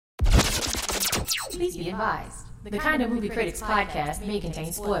Please be advised. The Kind of Movie Critics podcast may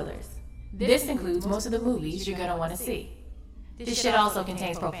contain spoilers. This includes most of the movies you're going to want to see. This shit also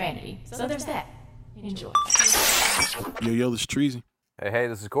contains profanity, so there's that. Enjoy. Yo, this is Treasy. Hey,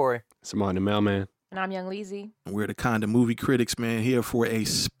 this is Corey. It's Amon the Mailman. And I'm Young Leezy. We're the Kind of Movie Critics, man, here for a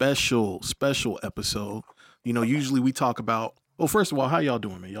special episode. You know, usually we talk about, well, first of all, how y'all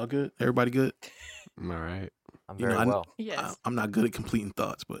doing, man? Y'all good? Everybody good? I'm all right. I'm very well. Yes. I'm not good at completing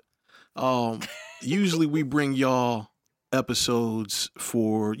thoughts, but usually we bring y'all episodes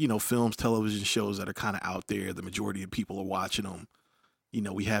for, you know, films, television shows that are kind of out there. The majority of people are watching them. You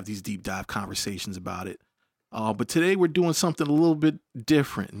know, we have these deep dive conversations about it. But today we're doing something a little bit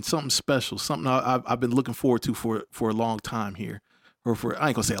different and something special, something I've been looking forward to for a long time here. Or I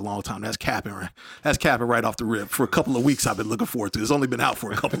ain't gonna say a long time. That's capping right off the rip. For a couple of weeks, I've been looking forward to. It's only been out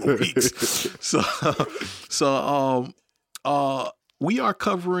for a couple of weeks. So we are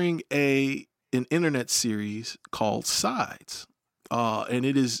covering an internet series called Sides, and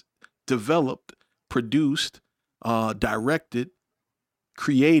it is developed, produced, directed,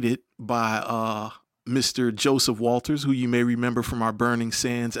 created by Mr. Joseph Walters, who you may remember from our Burning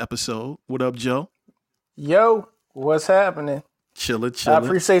Sands episode. What up, Joe? Yo, what's happening? Chilling. I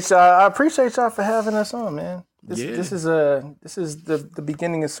appreciate y'all for having us on, man. This is the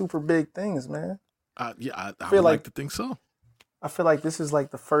beginning of super big things, man. I would like to think so. I feel like this is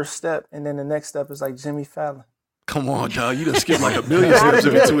like the first step, and then the next step is like Jimmy Fallon. Come on, dog. You done skipped like a million steps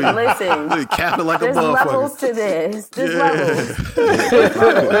in between. Listen, cap it like a there's motherfucker. levels to this. There's levels.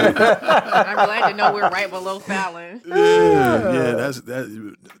 I'm glad to know we're right below Fallon. Yeah,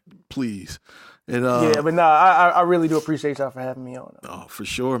 that. Please. And, but no, I really do appreciate y'all for having me on. Oh, for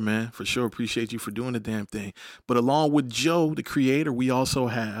sure, man. For sure. Appreciate you for doing the damn thing. But along with Joe, the creator, we also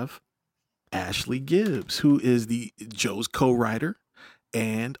have Ashley Gibbs, who is Joe's co-writer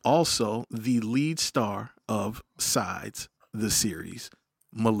and also the lead star of Sides, the series,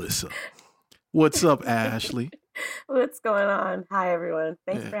 Melissa. What's up, Ashley? What's going on? Hi, everyone.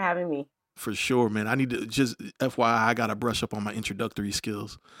 Thanks for having me. For sure, man. I need to just FYI, I got to brush up on my introductory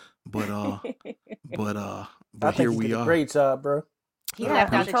skills. But I here think we did are. a great job, bro. He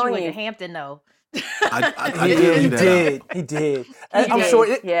left out that you went to Hampton, though. He did. I'm sure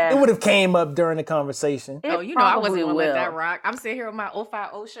it would have came up during the conversation. Oh, you know, I wasn't going to let that rock. I'm sitting here with my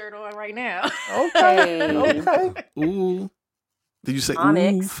 050 shirt on right now. Okay. Ooh. Did you say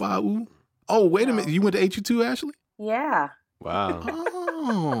Onyx. ooh, fa, ooh? Oh, wait a minute. You went to HU2, Ashley? Yeah. Wow.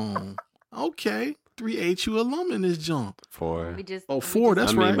 Oh, okay. 3 HU alum in this jump. 4. Four.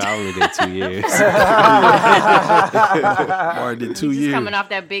 That's right. I only did 2 years. Or did 2 years. Just coming off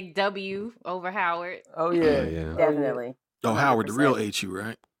that big W over Howard. Oh yeah, Definitely. Oh, Howard, the real HU,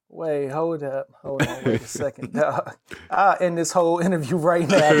 right? Wait, hold on, wait a second, dog. I'll end this whole interview right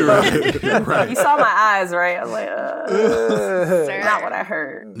now. Right. You saw my eyes, right? I was like, not what I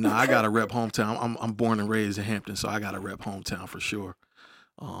heard. No, I got to rep hometown. I'm born and raised in Hampton, so I got to rep hometown for sure.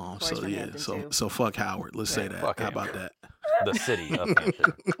 So fuck Howard. Let's say that. How about that? The city of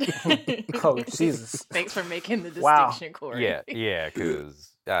Hampton. Oh Jesus! Thanks for making the distinction, Corey. Yeah,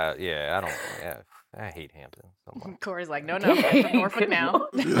 because I hate Hampton so much. Corey's like, no, I'm from Norfolk now.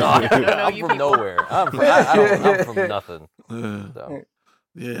 I'm from nowhere. I'm from nothing. So.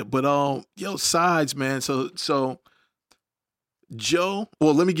 Yeah, but Sides, man. So Joe.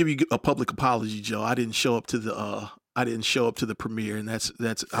 Well, let me give you a public apology, Joe. I didn't show up to the premiere, and that's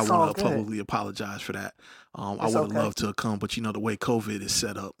I want to publicly apologize for that. I would have loved to have come, but you know the way COVID is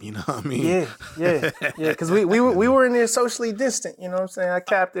set up, you know what I mean? Yeah. Because we were in there socially distant. You know what I'm saying? I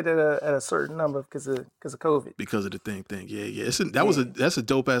capped it at a certain number because of COVID. Because of the thing. Yeah. That's a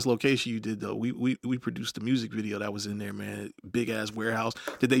dope ass location you did though. We produced the music video that was in there, man. Big ass warehouse.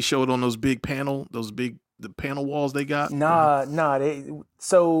 Did they show it on those big the panel walls they got? Nah. They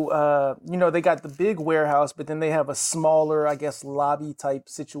got the big warehouse, but then they have a smaller, I guess, lobby type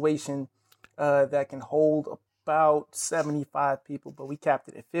situation that can hold about 75 people, but we capped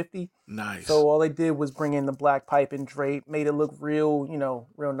it at 50. Nice. So all they did was bring in the black pipe and drape, made it look real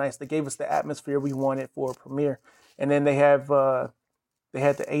nice. They gave us the atmosphere we wanted for a premiere. And then they had the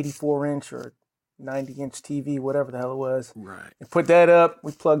 84-inch or 90-inch TV, whatever the hell it was. Right. And put that up.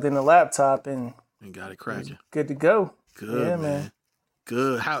 We plugged in the laptop and got it cracking. Good to go. Good, yeah, man.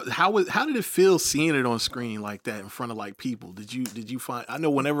 Good. How did it feel seeing it on screen like that in front of like people? Did you find? I know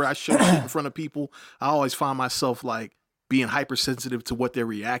whenever I show shit in front of people, I always find myself like being hypersensitive to what they're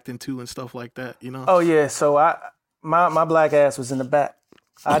reacting to and stuff like that. You know? Oh yeah. So my black ass was in the back.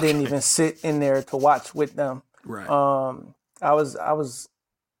 I didn't even sit in there to watch with them. Right. I was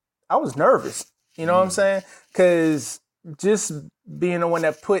nervous. You know what I'm saying? Because just being the one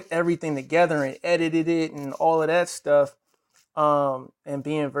that put everything together and edited it and all of that stuff, and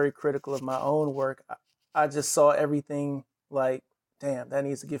being very critical of my own work, I just saw everything like, damn, that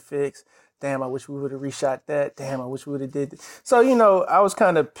needs to get fixed. Damn, I wish we would have reshot that. Damn, I wish we would have did this. So, I was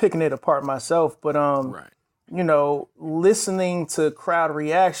kind of picking it apart myself, but, listening to crowd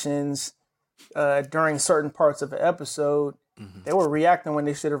reactions during certain parts of an episode, they were reacting when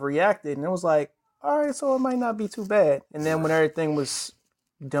they should have reacted. And it was like, all right, so it might not be too bad. And then when everything was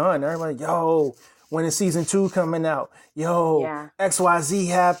done, everybody, yo, when is season 2 coming out? Yo, XYZ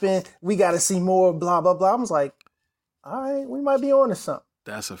happened. We got to see more, blah, blah, blah. I was like, all right, we might be on to something.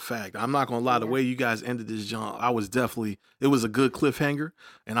 That's a fact. I'm not gonna lie. The way you guys ended this, John, it was a good cliffhanger,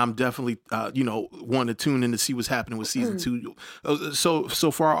 and I'm definitely, wanting to tune in to see what's happening with season 2. So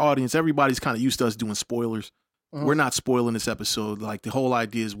for our audience, everybody's kind of used to us doing spoilers. We're not spoiling this episode. Like, the whole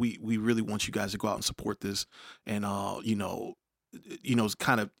idea is we really want you guys to go out and support this, and kind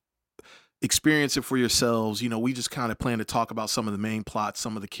of experience it for yourselves. We just kind of plan to talk about some of the main plots,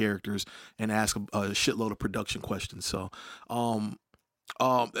 some of the characters, and ask a shitload of production questions. So,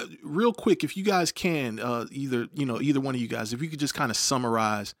 real quick, if you guys can, either one of you guys, if you could just kind of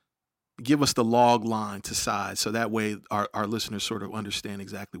summarize, give us the log line to size, so that way our listeners sort of understand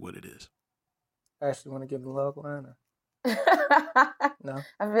exactly what it is. Ashley, want to give the log line? No?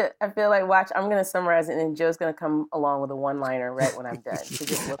 I feel like, watch, I'm going to summarize it, and then Joe's going to come along with a one-liner right when I'm done. So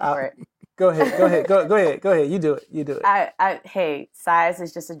just look for it. Go ahead. You do it. Hey, Size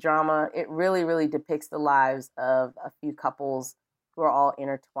is just a drama. It really, really depicts the lives of a few couples who are all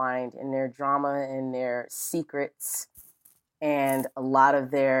intertwined in their drama and their secrets, and a lot of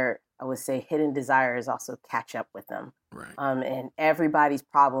their, I would say, hidden desires also catch up with them. Right. And everybody's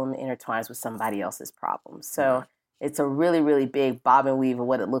problem intertwines with somebody else's problem. So it's a really, really big bob and weave of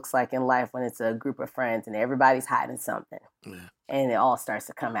what it looks like in life when it's a group of friends and everybody's hiding something, and it all starts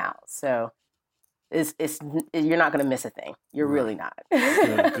to come out. So you're not going to miss a thing. You're really not.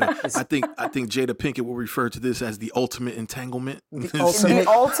 Good. I think Jada Pinkett will refer to this as the ultimate entanglement. The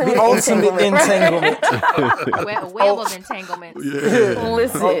ultimate entanglement. A web of entanglements. Yeah.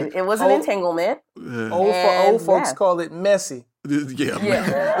 Listen, it was an entanglement. Yeah. Old folks call it messy. Yeah.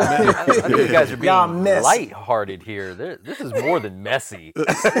 I think you guys are being messy. lighthearted here. This is more than messy. What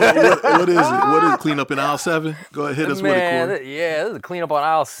is it? What is it? Clean up in aisle 7? Go ahead, hit us with it, Corey. This is clean up on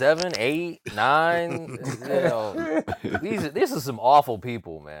aisle 7, 8, 9. These are some awful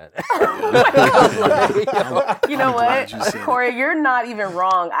people, man. You know what, Corey, you're not even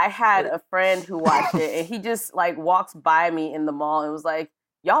wrong. I had a friend who watched it, and he just walks by me in the mall and was like,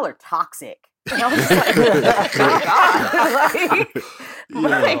 "Y'all are toxic." And I was like, oh God.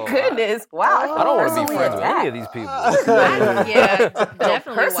 My goodness. Wow. I don't want to be friends with any of these people.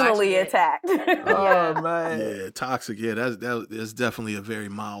 Definitely personally attacked. Oh, man. Yeah, toxic. Yeah, that's definitely a very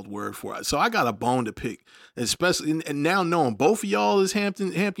mild word for it. So I got a bone to pick, especially, and now knowing both of y'all as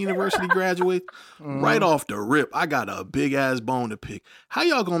Hampton University graduates, right off the rip, I got a big ass bone to pick. How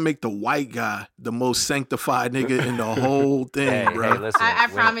y'all gonna make the white guy the most sanctified nigga in the whole thing, bro? Hey, listen, I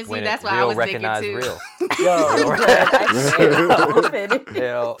promise you, that's what I was thinking too.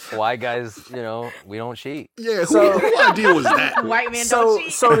 Real. White guys, we don't cheat. Yeah, so what idea was that? White men don't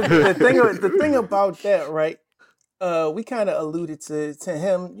cheat. So the thing about that, right? We kind of alluded to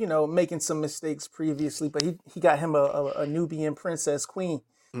him, making some mistakes previously, but he got him a Nubian princess queen.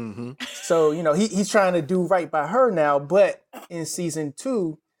 Mm-hmm. So he's trying to do right by her now, but in season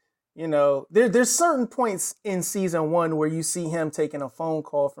 2, there's certain points in season 1 where you see him taking a phone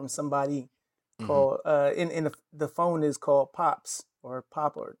call from somebody called the phone is called Pops or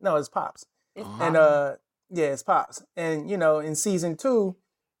Pop, or no, it's Pops. And it's Pops. And in season 2,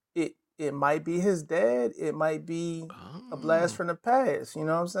 it might be his dad, it might be a blast from the past, you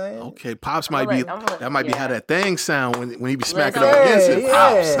know what I'm saying? Okay, Pops might be how that thing sound when he be smacking up against it.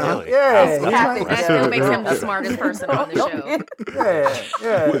 Pops. That still makes him the smartest person on the show.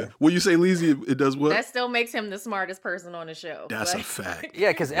 Yeah. Will you say, Lizzie, it does what? That still makes him the smartest person on the show. That's a fact.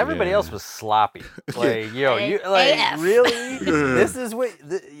 Yeah, because everybody else was sloppy. Like, really? Yeah. This is what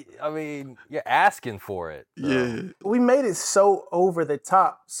you're asking for it. So. Yeah. We made it so over the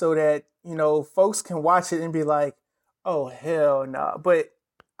top so that folks can watch it and be like, oh, hell no. Nah. But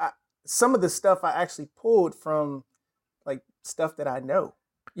some of the stuff I actually pulled from stuff that I know.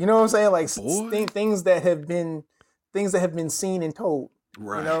 You know what I'm saying? Like things that have been seen and told.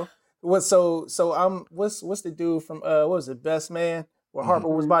 Right. What's the dude from what was it, Best Man? Where Harper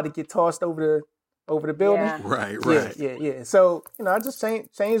was about to get tossed over the building. Yeah. Right. Yeah. So, I just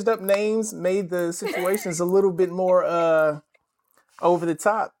changed up names, made the situations a little bit more over the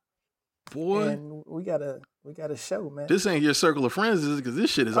top. Boy, and we gotta We got a show, man. This ain't your circle of friends, is it? Because this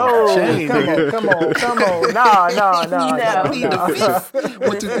shit is off Oh, the chain. nigga. come on. Nah. No. We need the fifth.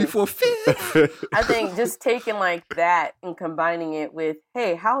 1, 2, 3, 4, 5th. I think just taking like that and combining it with,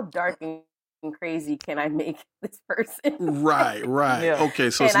 hey, how dark and crazy can I make this person? Right. Yeah.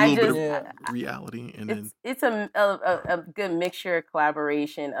 Okay, so it's And a I little bit just- of reality, and then It's a good mixture of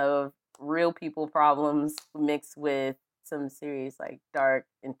collaboration of real people problems mixed with some serious like dark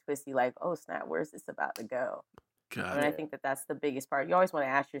and twisty like, oh snap, where's this about to go? God, And I think that's the biggest part. You always want to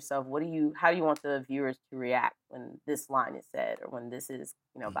ask yourself, how do you want the viewers to react when this line is said or when this is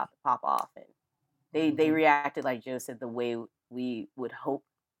about to pop off? And they reacted, like Joe said, the way we would hope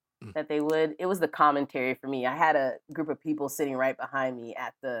that they would. It was the commentary for me. I had a group of people sitting right behind me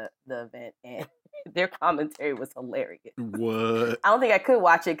at the event, and their commentary was hilarious. what? I don't think I could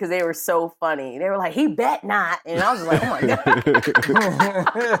watch it because they were so funny. They were like, "He bet not," and I was like, "Oh my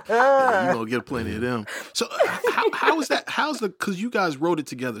god!" Yeah, you gonna get plenty of them. So how is that? Because you guys wrote it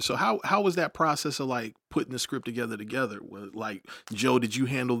together. So how was that process of like putting the script together? Like Joe, did you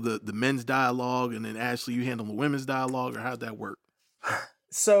handle the men's dialogue, and then Ashley, you handle the women's dialogue, or how'd that work?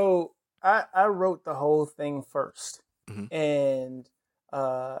 So I wrote the whole thing first, Mhm. and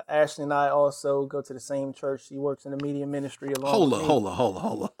Ashley and I also go to the same church. She works in the media ministry along. Hold with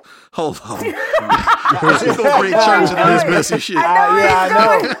on. me. She's gonna bring church into this messy shit.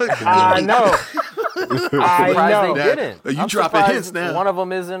 I know. I'm surprised they That- didn't. you I'm dropping surprised hints now. One of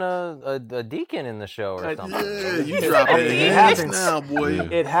them isn't a deacon in the show or something. Yeah, you dropping It hints happens. now, boy. Yeah.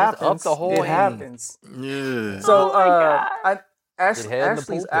 It happens. up the whole It ante. happens. Yeah. So God. Ashley's head in the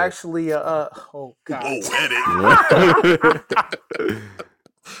pulpit. actually oh god. edit.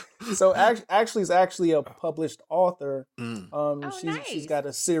 So Ashley's actually a published author. Mm. She's nice. got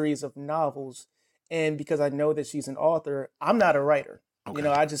a series of novels, and because I know that she's an author, I'm not a writer. Okay.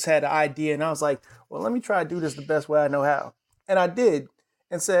 I just had an idea, and I was like, well, let me try to do this the best way I know how, and I did.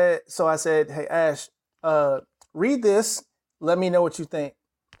 I said, hey Ash, read this. Let me know what you think.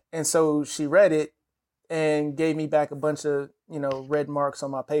 And so she read it and gave me back a bunch of red marks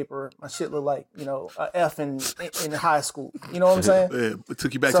on my paper. My shit looked like a F in high school. You know what I'm saying? Yeah, it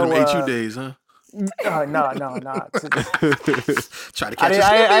took you back So, to them HU days, huh? No. Try to catch us.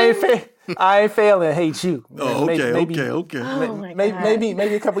 I ain't failing. Hate you. Oh, okay, Maybe- okay. Oh my Maybe, God.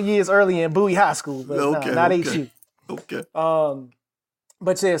 maybe a couple years early in Bowie High School, but Okay, not okay. HU. Okay.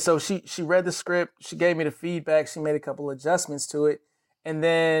 But yeah, so she read the script, she gave me the feedback, she made a couple adjustments to it, and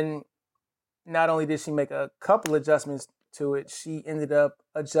then not only did she make a couple adjustments to it, she ended up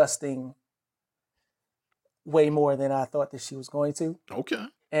adjusting way more than I thought that she was going to. Okay.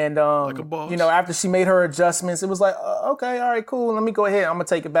 And Like a boss. after she made her adjustments, it was like, okay, all right, cool. Let me go ahead. I'm gonna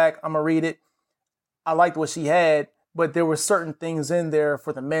take it back. I'm gonna read it. I liked what she had, but there were certain things in there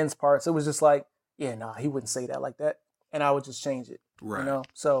for the men's parts. It was just like, yeah, nah, he wouldn't say that like that, and I would just change it. Right.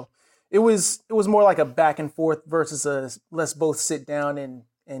 So it was more like a back and forth versus a let's both sit down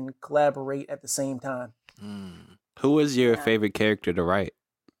and collaborate at the same time. Mm. Who was your favorite character to write?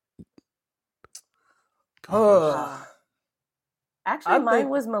 Actually, I mine think-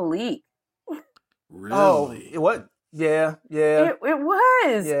 was Malik. Really? Oh, what? Yeah. It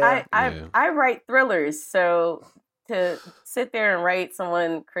was. Yeah. Yeah. I write thrillers, so to sit there and write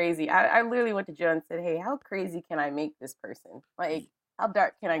someone crazy, I literally went to Joe and said, "Hey, how crazy can I make this person? Like, how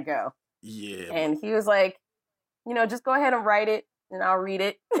dark can I go?" Yeah. And he was like, just go ahead and write it, and I'll read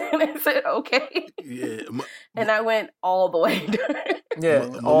it. And I said, "Okay." Yeah. And I went all the way. Yeah,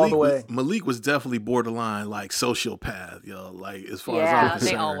 Ma- all Malik the way. Malik was definitely borderline like sociopath, yo. Like as far as I'm Yeah, Yeah,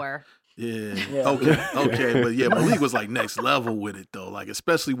 concerned. they all were. Yeah. Yeah. Okay. But yeah, Malik was like next level with it though. Like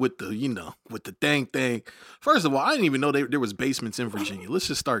especially with the, with the thing. First of all, I didn't even know there was basements in Virginia. Let's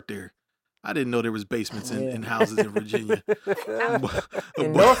just start there. I didn't know there was basements in houses in Virginia. In But-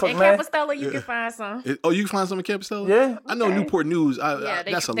 Norfolk, In man. Campostella, you can find some. you can find some in Campostella? Yeah. I know Newport News. Yeah,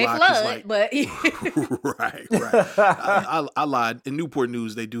 That's a they lot. 'cause, flood, like, but right. I lied. In Newport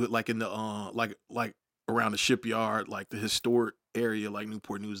News, they do it like in the like around the shipyard, like the historic area, like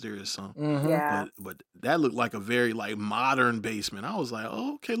Newport News. There is some, Mhm. Yeah. but that looked like a very like modern basement. I was like,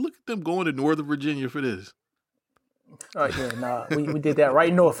 oh, okay, look at them going to Northern Virginia for this. Oh, yeah, nah, we did that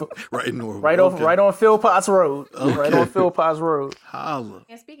right north, Right in Northern, right on Philpotts Road, right Okay. on Philpotts Road. Holla.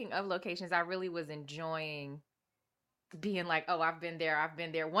 And speaking of locations, I really was enjoying being like, oh, I've been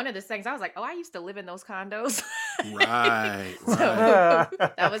there. One of the things I was like, oh, I used to live in those condos. Right. So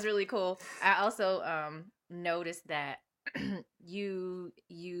Right. that was really cool. I also noticed that you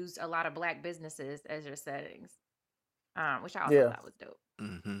used a lot of Black businesses as your settings, which I also Yeah. thought was dope.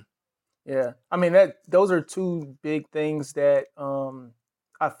 Mm-hmm. Yeah, I mean those are two big things that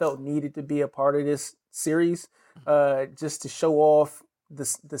I felt needed to be a part of this series, just to show off the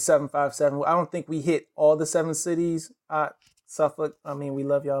 757. I don't think we hit all the 7 cities. Suffolk, I mean, we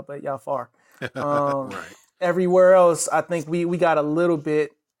love y'all, but y'all far. Right. Everywhere else, I think we got a little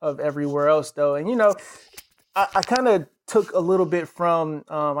bit of everywhere else though. And I kind of took a little bit from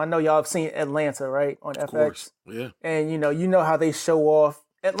I know y'all have seen Atlanta, right, on FX. Course. Yeah. And you know how they show off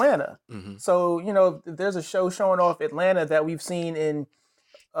Atlanta. Mm-hmm. So there's a show showing off Atlanta that we've seen in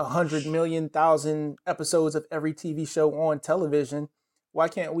 100,000,000 episodes of every TV show on television. Why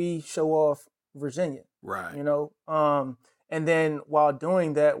can't we show off Virginia? Right. And then while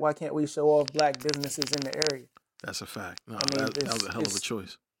doing that, why can't we show off black businesses in the area? That's a fact. No, I mean, that was a hell of a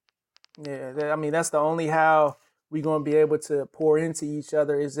choice. Yeah, I mean, that's the only how we're going to be able to pour into each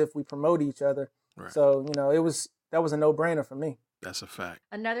other is if we promote each other. Right. So, that was a no-brainer for me. That's a fact.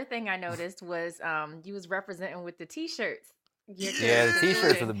 Another thing I noticed was you was representing with the T-shirts. Yeah, the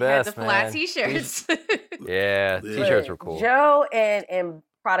T-shirts are the best, the flat man. T-shirts. Yeah, T-shirts were cool. Joe and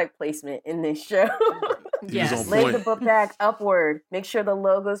product placement in this show. Yes. Lay the book bag upward. Make sure the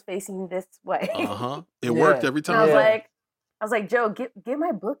logo's facing this way. It worked every time. I was like, Joe, get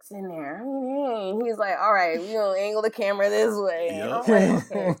my books in there. He was like, all right, we're going to angle the camera this way. Yep. And I was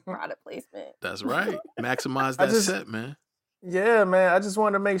like, okay, product placement. That's right. Maximize that set, man. Yeah, man. I just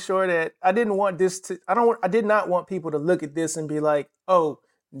wanted to make sure that I did not want people to look at this and be like, oh,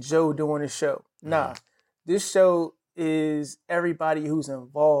 Joe doing a show. Nah, this show is everybody who's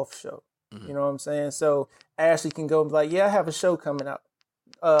involved show. Mm-hmm. You know what I'm saying? So Ashley can go and be like, yeah, I have a show coming out.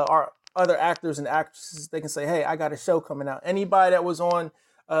 Our other actors and actresses, they can say, hey, I got a show coming out. Anybody that was on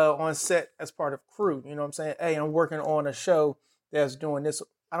set as part of crew, you know what I'm saying? Hey, I'm working on a show that's doing this.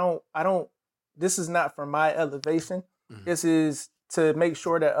 This is not for my elevation. Mm-hmm. This is to make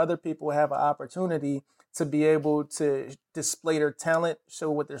sure that other people have an opportunity to be able to display their talent,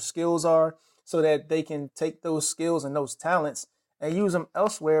 show what their skills are, so that they can take those skills and those talents and use them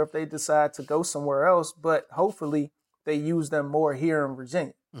elsewhere if they decide to go somewhere else. But hopefully they use them more here in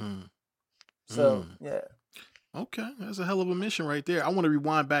Virginia. So, yeah. Okay, that's a hell of a mission right there. I want to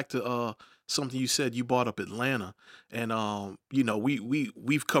rewind back to something you said. You brought up Atlanta, and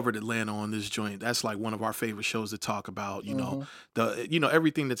we've covered Atlanta on this joint. That's like one of our favorite shows to talk about.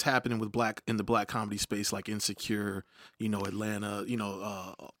 Everything that's happening with in the black comedy space, like Insecure, Atlanta,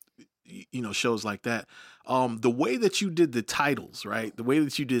 shows like that. The way that you did the titles, right? The way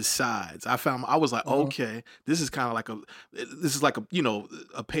that you did sides, I was like, okay, this is kind of like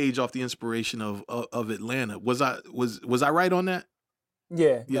a page off the inspiration of Atlanta. Was I right on that?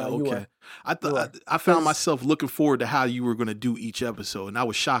 Yeah. Yeah. No, okay. I found myself looking forward to how you were going to do each episode, and I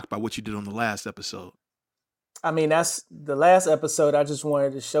was shocked by what you did on the last episode. I mean, that's the last episode. I just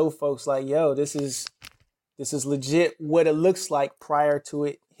wanted to show folks like, yo, this is legit what it looks like prior to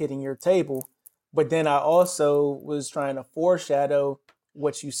it hitting your table. But then I also was trying to foreshadow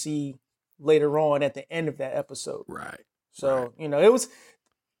what you see later on at the end of that episode. Right. So,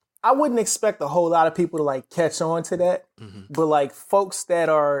 I wouldn't expect a whole lot of people to like catch on to that. Mm-hmm. But like folks that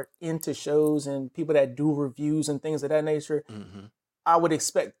are into shows and people that do reviews and things of that nature, I would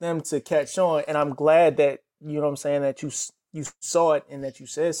expect them to catch on. And I'm glad that, you know what I'm saying, that you saw it and that you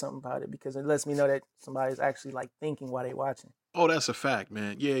said something about it, because it lets me know that somebody's actually like thinking while they watching. Oh, that's a fact,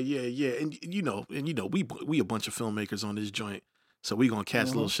 man. Yeah. And we a bunch of filmmakers on this joint, so we gonna catch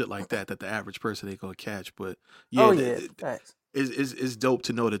little shit like that the average person ain't gonna catch. But yeah, thanks. It's dope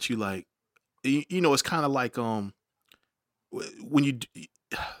to know that you like, it's kind of like when you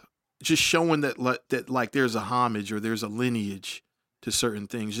just showing that there's a homage or there's a lineage to certain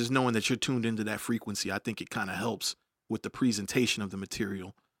things. Just knowing that you're tuned into that frequency, I think it kind of helps with the presentation of the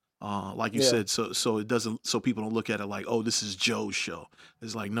material. Like you said, so it doesn't, so people don't look at it like, oh, this is Joe's show.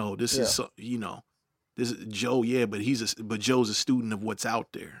 It's like, no, this is, this is Joe, but Joe's a student of what's out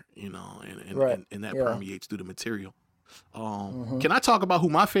there, and that permeates through the material. Can I talk about who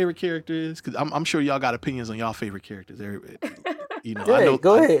my favorite character is? Because I'm sure y'all got opinions on y'all favorite characters.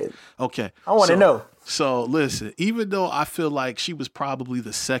 Go ahead. Okay. I want to know. So listen, even though I feel like she was probably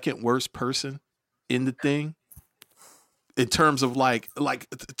the second worst person in the thing, in terms of like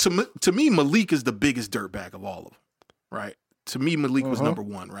to me, Malik is the biggest dirtbag of all of them, right? To me, Malik was number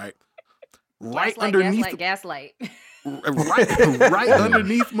one, right? Right underneath, gaslight. Right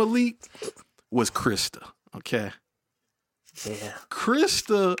underneath Malik was Krista. Okay. Yeah.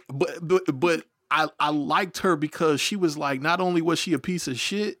 Krista, but I liked her because she was like, not only was she a piece of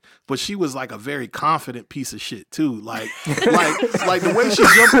shit, but she was like a very confident piece of shit too. Like the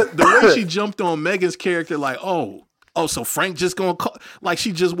way she jumped on Megan's character, like, oh, Oh, so Frank just gonna call, like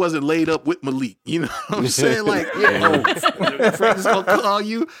she just wasn't laid up with Malik. You know what I'm saying? Like she just wasn't laid up with Malik. You know what I'm saying? Like, Frank just gonna call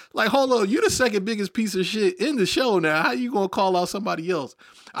you. Like, hold on, you the second biggest piece of shit in the show now. How you gonna call out somebody else?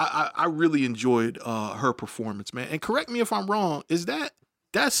 I really enjoyed her performance, man. And correct me if I'm wrong.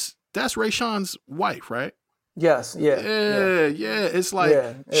 That's Rayshawn's wife, right? Yes. Yeah. It's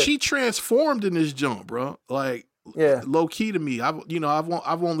like she transformed in this jump, bro. Like, low key to me. I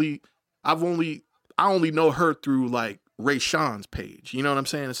only know her through like Rayshawn's page. You know what I'm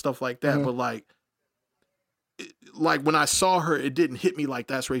saying, and stuff like that. But like when I saw her, it didn't hit me like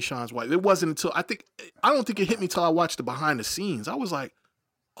that's Rayshawn's wife. It wasn't until I don't think it hit me till I watched the behind the scenes. I was like,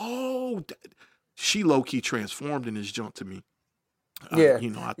 oh, she low key transformed in this jump to me. I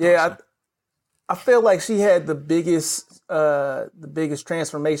thought I feel like she had the biggest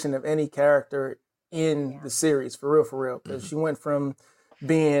transformation of any character in the series, for real, because she went from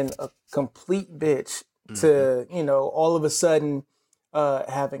being a complete bitch to, all of a sudden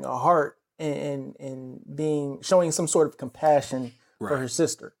having a heart and showing some sort of compassion for her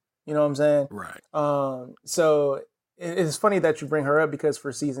sister. You know what I'm saying? Right. So it's funny that you bring her up because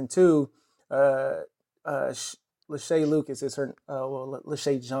for season 2, Lachey Lucas is her,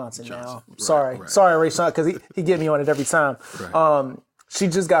 Lachey Johnson now. Sorry, Rayshawn, because he get me on it every time. Right. She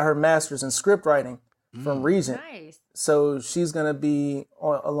just got her master's in script writing from Regent. Nice. So she's gonna be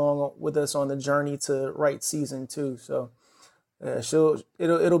along with us on the journey to write season 2. So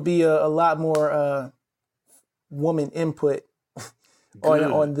it'll be a lot more woman input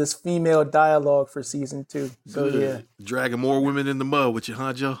on this female dialogue for season 2. So dragging more women in the mud with you,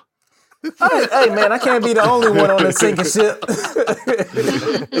 huh, Joe? Hey man, I can't be the only one on the sinking ship.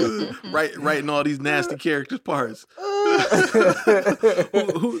 Writing all these nasty characters parts.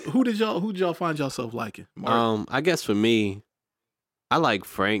 Who did y'all find yourself liking? Mark? I guess for me, I like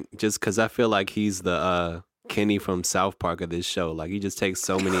Frank just because I feel like he's the Kenny from South Park of this show. Like he just takes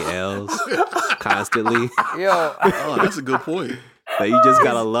so many L's constantly. Oh, that's a good point. But you just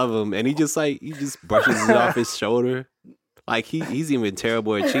gotta love him, and he just brushes it off his shoulder. Like he's even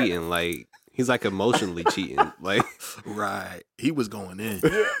terrible at cheating. Like he's like emotionally cheating. Like right, he was going in.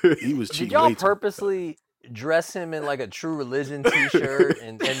 He was cheating. Did y'all purposely dress him in like a True Religion T-shirt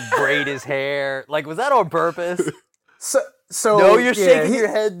and braid his hair? Like was that on purpose? So no, you're shaking your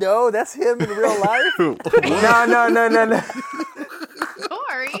head. No, that's him in real life. No.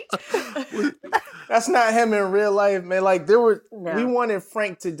 Corey. That's not him in real life, man. Like we wanted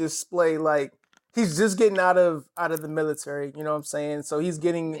Frank to display like. He's just getting out of the military, you know what I'm saying? So he's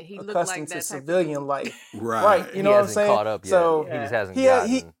getting accustomed to civilian life. Right. You know what I'm saying? Caught up yet. So he just hasn't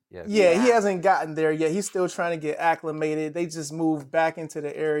gotten. He hasn't gotten there yet. He's still trying to get acclimated. They just moved back into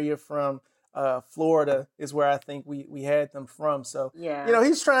the area from Florida is where I think we had them from. So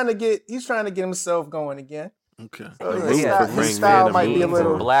he's trying to get himself going again. Okay. So his style might be a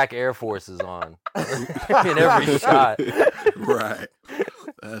little black Air Forces on in every shot. Right.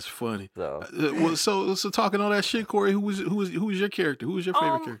 That's funny. So talking all that shit, Corey. Who was your character? Who was your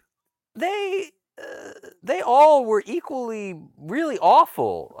favorite character? They all were equally really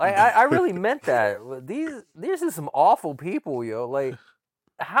awful. I really meant that. These are some awful people, yo. Like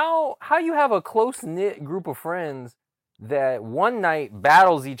how you have a close knit group of friends that one night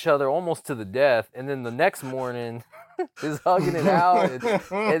battles each other almost to the death, and then the next morning is hugging it out,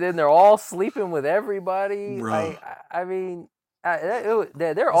 and then they're all sleeping with everybody. I mean.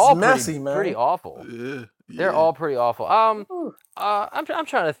 They're all messy, pretty awful. Yeah. They're all pretty awful. I'm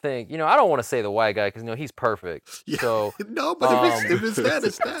trying to think. I don't want to say the white guy because he's perfect. Yeah. So no, but if it's that,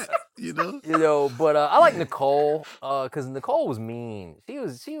 it's that. But I like Nicole because Nicole was mean. She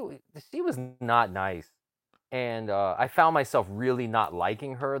was not nice, and I found myself really not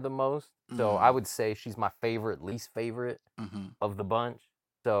liking her the most. So I would say she's my least favorite of the bunch.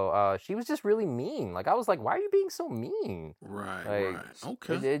 So she was just really mean. Like I was like, why are you being so mean? Right.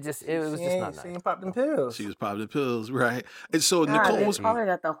 Okay. It was just not nice. She ain't popping pills. She was popping pills, right? And so Nicole was probably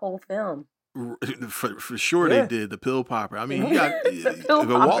got the whole film. For sure they did the pill popper. I mean, you got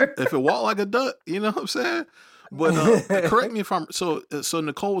if it walked like a duck, you know what I'm saying? But correct me if I'm so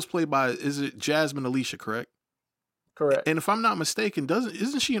Nicole was played by, is it Jasmine Alicia, correct? Correct. And if I'm not mistaken,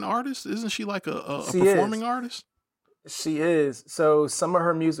 isn't she an artist? Isn't she like a performing artist? She is. So some of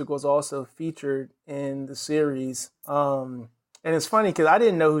her music was also featured in the series. And it's funny because I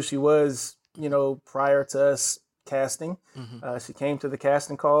didn't know who she was, prior to us casting. She came to the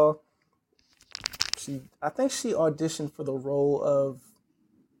casting call. I think she auditioned for the role of,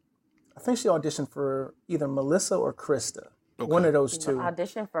 for either Melissa or Krista. Okay. One of those two.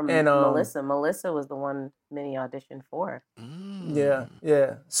 Audition for Melissa. Melissa was the one Minnie auditioned for. Yeah.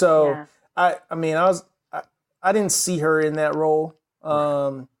 So, I I didn't see her in that role.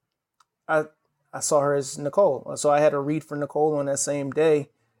 I saw her as Nicole, so I had to read for Nicole on that same day,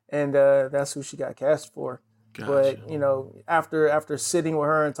 and that's who she got cast for. Gotcha. But you know, after sitting with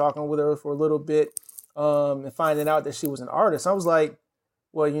her and talking with her for a little bit, and finding out that she was an artist, I was like,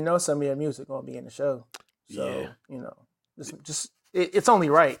 well, you know, some of your music gonna be in the show, so you know, it's only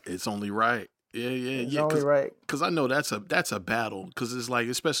right. It's only right. Yeah. It's only right. Because I know that's a battle. Because it's like,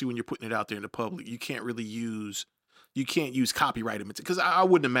 especially when you're putting it out there in the public, you can't use copyrighted material. Because I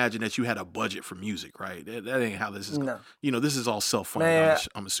wouldn't imagine that you had a budget for music, right? That ain't how this is. No. You know, this is all self-funded.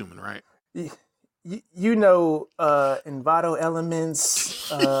 I'm assuming, right? You know, Envato Elements,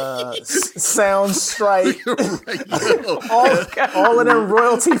 Soundstripe, all of them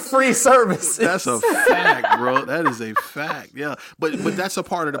royalty-free services. That's a fact, bro. That is a fact. Yeah, but that's a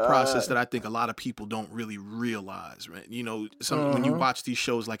part of the process that I think a lot of people don't really realize, right? You know, when you watch these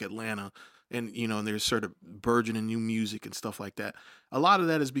shows like Atlanta, and you know, and there's sort of burgeoning new music and stuff like that. A lot of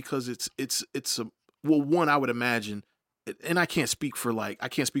that is because it's one, I would imagine. And I can't speak for Atlanta. I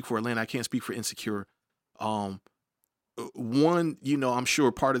can't speak for Insecure. One, you know, I'm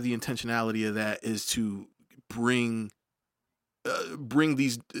sure part of the intentionality of that is to bring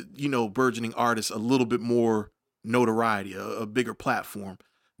these, you know, burgeoning artists a little bit more notoriety, a bigger platform.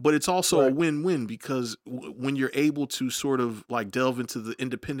 But it's also a win-win because when you're able to sort of like delve into the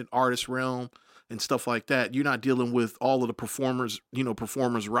independent artist realm and stuff like that, you're not dealing with all of the performers'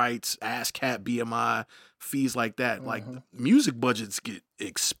 rights, ASCAP, BMI, fees like that. Like music budgets get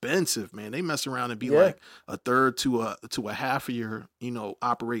expensive, man. They mess around and be like a third to a half of your, you know,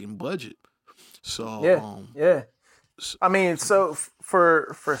 operating budget. So I mean, so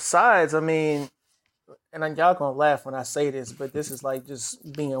for sides, I mean, and y'all gonna laugh when I say this, but this is like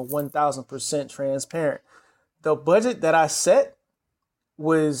just being 1,000% transparent. The budget that I set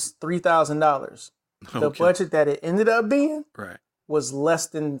was $3,000. The budget that it ended up being was less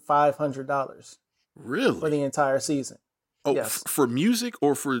than $500. Really? For the entire season. Oh, yes. For music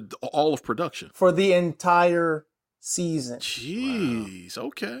or for all of production? For the entire season. Jeez. Wow.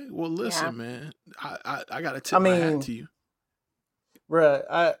 Okay. Well, listen, man. I gotta tip my hat to you.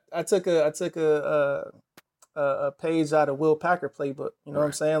 Bruh, I took a page out of Will Packer playbook. You know what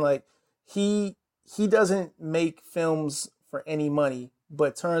I'm saying? Like he doesn't make films for any money,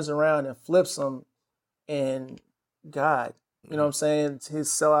 but turns around and flips them, and God, you know what I'm saying? His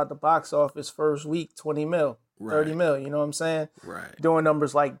sell out the box office first week, 20 mil, 30 mil, you know what I'm saying? Right. Doing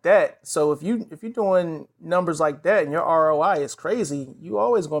numbers like that. So if you're doing numbers like that and your ROI is crazy, you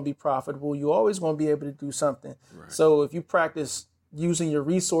always going to be profitable. You always going to be able to do something. Right. So if you practice using your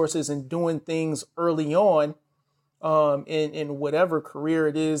resources and doing things early on, in whatever career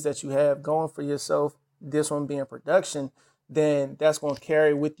it is that you have going for yourself, this one being production, then that's going to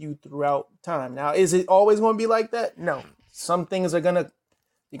carry with you throughout time. Now, is it always going to be like that? No. Some things you're gonna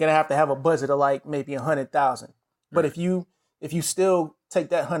have a budget of like maybe 100,000. But if you still take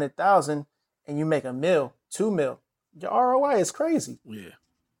that 100,000 and you make $1 million, $2 million, your ROI is crazy. Yeah,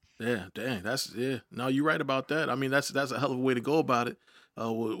 dang, no, you're right about that. I mean, that's a hell of a way to go about it.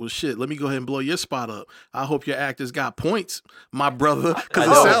 Well, shit, let me go ahead and blow your spot up. I hope your actors got points, my brother, because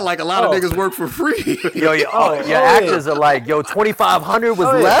it sounds like a lot of niggas work for free. Your actors are like, 2,500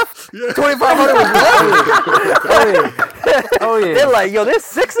 was left? 2,500 was left? Oh, yeah. They're like, there's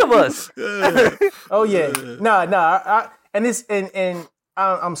 6 of us. Oh, yeah.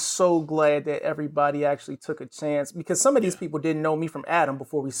 I'm so glad that everybody actually took a chance, because some of these people didn't know me from Adam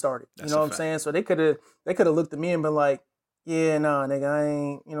before we started. You know what I'm saying? So they could have looked at me and been like, yeah, nah, nigga, I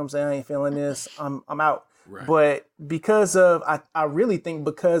ain't, you know what I'm saying? I ain't feeling this. I'm out. Right. But because of, I really think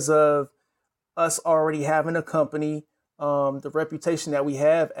because of us already having a company, the reputation that we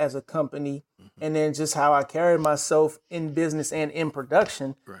have as a company, and then just how I carried myself in business and in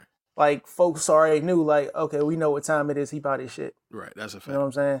production, like folks already knew, like, okay, we know what time it is. He bought his shit. Right, that's a fact. You know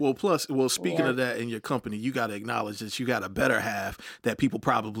what I'm saying? Well, speaking of that in your company, you got to acknowledge that you got a better half that people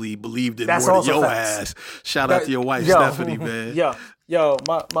probably believed in more than your ass. Shout out to your wife, Stephanie, man.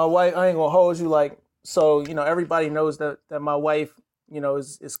 My wife, I ain't gonna hold you, like, so, you know, everybody knows that my wife, you know,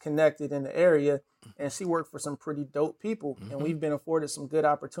 is connected in the area, and she worked for some pretty dope people, and we've been afforded some good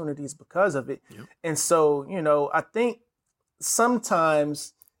opportunities because of it. Yep. And so, you know, I think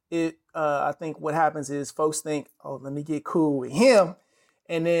sometimes I think what happens is folks think, oh, let me get cool with him.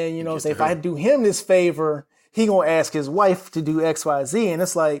 And then, you know, say if I do him this favor, he gonna ask his wife to do X, Y, Z. And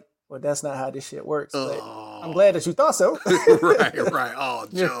it's like, well, that's not how this shit works. But I'm glad that you thought so. Right. Oh,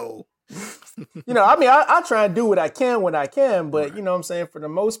 Joe. You know, I mean, I try and do what I can when I can, but you know what I'm saying? For the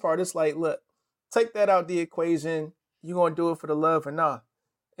most part, it's like, look, take that out the equation. You gonna do it for the love or not.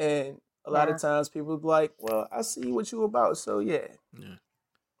 And a lot of times people be like, well, I see what you about, so yeah.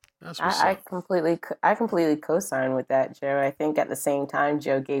 That's what's I up. completely co-sign with that, Joe. I think at the same time,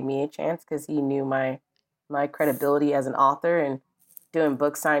 Joe gave me a chance because he knew my credibility as an author, and doing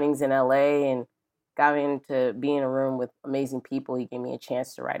book signings in LA and got me into being in a room with amazing people. He gave me a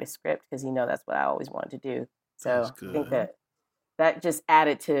chance to write a script because he know that's what I always wanted to do. So I think that just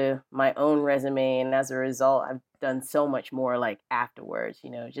added to my own resume, and as a result, I've done so much more like afterwards.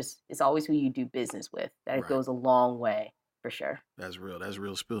 Just it's always who you do business with that goes a long way. For sure. That's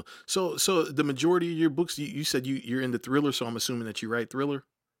real spill. So the majority of your books, you said you're into thriller, so I'm assuming that you write thriller?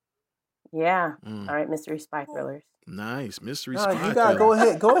 Yeah. I write mystery spy thrillers. Nice. Mystery spy. You gotta go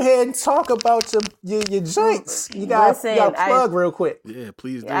ahead and talk about your joints. You gotta plug real quick. Yeah,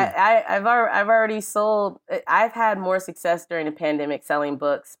 please do. I've already sold. I've had more success during the pandemic selling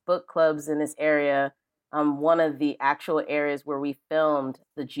books. Book clubs in this area. One of the actual areas where we filmed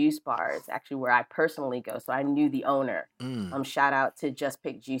the juice bar is actually where I personally go. So I knew the owner. Shout out to Just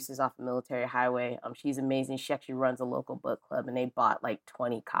Pick Juices off of Military Highway. She's amazing. She actually runs a local book club, and they bought like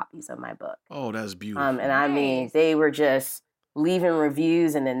 20 copies of my book. Oh, that's beautiful. And I mean, they were just leaving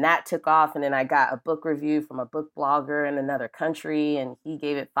reviews, and then that took off. And then I got a book review from a book blogger in another country, and he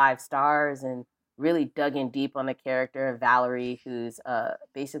gave it 5 stars and really dug in deep on the character of Valerie, who's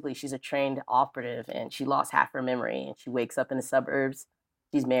basically she's a trained operative, and she lost half her memory, and she wakes up in the suburbs.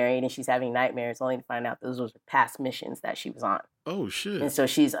 She's married and she's having nightmares, only to find out those were past missions that she was on. Oh shit! And so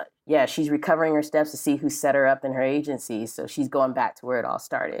she's recovering her steps to see who set her up in her agency. So she's going back to where it all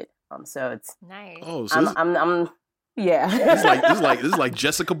started. So it's nice. Oh, so I'm yeah. This is like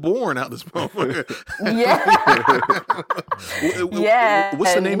Jessica Bourne out this motherfucker. Yeah. Yeah.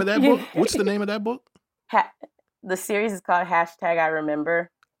 What's the name of that book? What's the name of that book? The series is called #IRemember.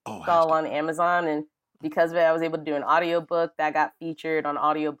 It's all on Amazon, and because of it, I was able to do an audiobook that got featured on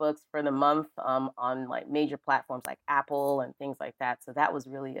audiobooks for the month on like major platforms like Apple and things like that. So that was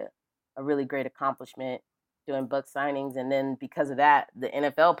really a really great accomplishment, doing book signings. And then because of that, the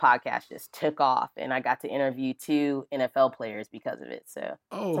NFL podcast just took off, and I got to interview 2 NFL players because of it. So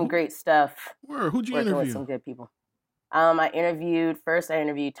some great stuff. Who'd you interview? With some good people. I interviewed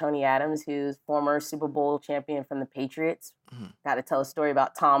Tony Adams, who's former Super Bowl champion from the Patriots. Got to tell a story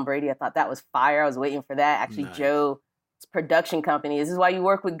about Tom Brady. I thought that was fire. I was waiting for that. Actually, nice. Joe's production company, this is why you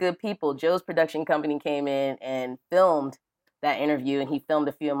work with good people. Joe's production company came in and filmed that interview, and he filmed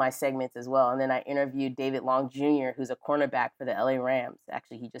a few of my segments as well. And then I interviewed David Long Jr., who's a cornerback for the LA Rams.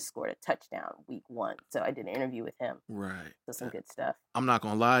 Actually, he just scored a touchdown week 1. So I did an interview with him. Right. So some good stuff. I'm not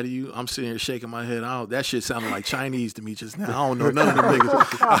going to lie to you. I'm sitting here shaking my head. That shit sounded like Chinese to me just now. I don't know none of them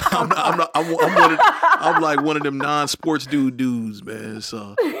niggas. I'm like one of them non-sports dudes, man.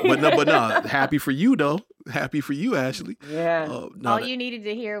 So, but no, happy for you though. Happy for you, Ashley. Yeah. All you needed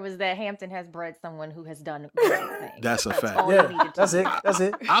to hear was that Hampton has bred someone who has done great things. That's a fact. That's it.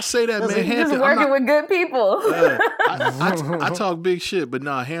 I'll say that, man. Hampton, just working with good people. I talk big shit, but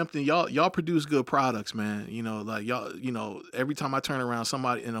nah, Hampton, y'all produce good products, man. Like y'all, every time I turn around,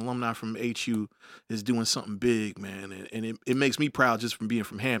 an alumni from HU is doing something big, man, and it makes me proud just from being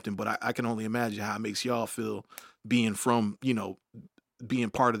from Hampton. But I can only imagine how it makes y'all feel being from, being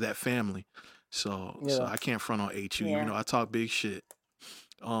part of that family. So I can't front on HU. Yeah. I talk big shit.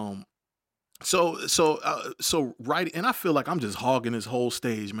 So writing, and I feel like I'm just hogging this whole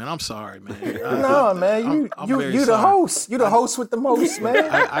stage, man. I'm sorry, man. No, man, you the host. You the host with the most, man.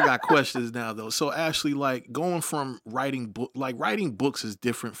 I got questions now though. So Ashley, like going from writing books is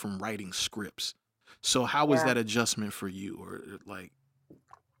different from writing scripts. So how was that adjustment for you, or like?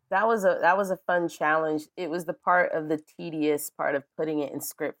 That was a fun challenge. It was the part of the tedious part of putting it in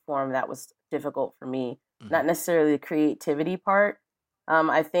script form that was difficult for me. Not necessarily the creativity part.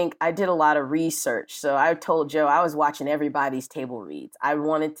 I think I did a lot of research. So I told Joe I was watching everybody's table reads. I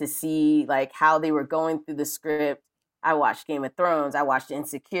wanted to see like how they were going through the script. I watched Game of Thrones. I watched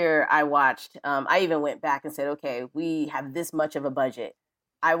Insecure. I even went back and said, okay, we have this much of a budget.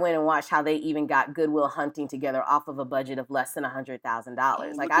 I went and watched how they even got Good Will Hunting together off of a budget of less than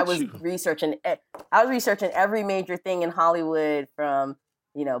 $100,000. Like I was researching every major thing in Hollywood, from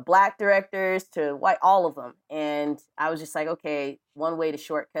Black directors to white, all of them. And I was just like, okay, one way to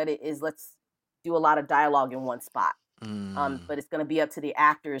shortcut it is let's do a lot of dialogue in one spot. But it's going to be up to the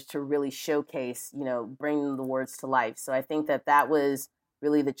actors to really showcase, bring the words to life. So I think that was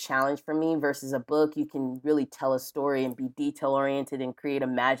really the challenge for me versus a book. You can really tell a story and be detail oriented and create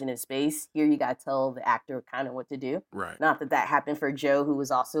imaginative space. Here you got to tell the actor kind of what to do. Right. Not that happened for Joe, who was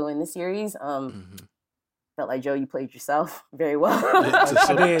also in the series. So felt like, Joe, you played yourself very well.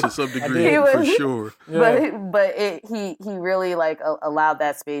 To some degree, for sure. But he really like allowed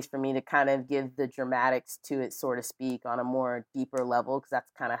that space for me to kind of give the dramatics to it, so to speak, on a more deeper level, because that's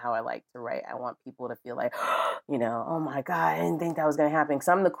kind of how I like to write. I want people to feel like, you know, oh my God, I didn't think that was gonna happen. Because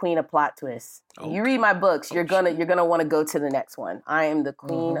I'm the queen of plot twists. Okay. You read my books, you're gonna want to go to the next one. I am the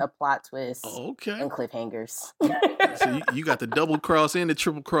queen of plot twists. And cliffhangers. So you got the double cross and the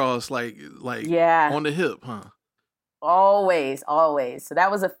triple cross, like on the hip, huh? Always. So that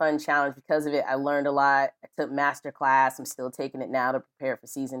was a fun challenge. Because of it, I learned a lot. I took master class. I'm still taking it now to prepare for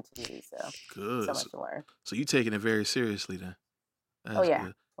season 2. So good. So much to learn. So you taking it very seriously then? That's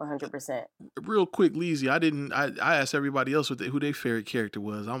good. 100%. Real quick, Leezy, I asked everybody else who their favorite character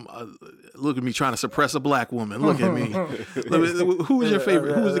was. Look at me trying to suppress a black woman. Look at me. Who was your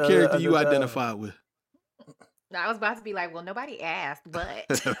favorite? Who was the character you identified with? I was about to be like, well, nobody asked, but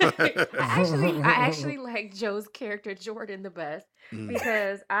I actually like Joe's character Jordan the best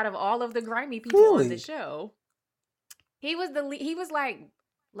because out of all of the grimy people on the show, he was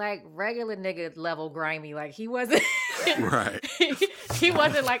like regular nigga level grimy. Like he wasn't right. He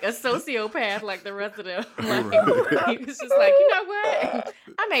wasn't like a sociopath like the rest of them. Like, he was just like, you know what?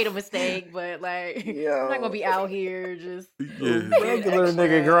 I made a mistake, but like I'm not gonna be out here just regular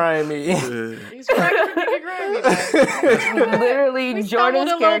nigga grimy. He's regular nigga grimy. Like, literally,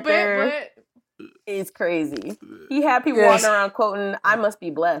 Jordan's character is crazy. He had people walking around quoting, "I must be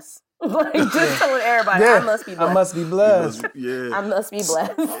blessed." Like just telling everybody, I must be blessed. I must be blessed. I must be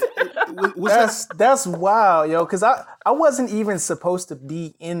blessed. That's wild, yo. Because I wasn't even supposed to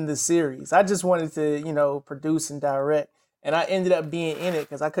be in the series. I just wanted to, produce and direct, and I ended up being in it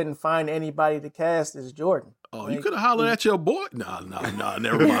because I couldn't find anybody to cast as Jordan. Oh, you could have hollered at your boy. No, never mind. No,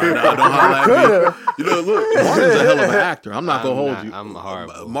 don't holler at me. Look, Martin's a hell of an actor. I'm not gonna hold you. I'm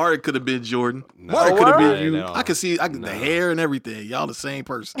horrible. Martin could have been Jordan. Martin could have been you. I could see the hair and everything. Y'all the same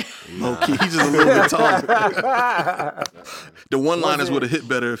person. Low key, he's just a little bit taller. The one-liners would have hit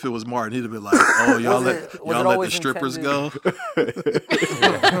better if it was Martin. He'd have been like, "Oh, y'all let the strippers go."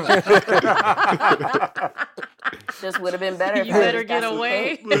 Just would have been better. You better get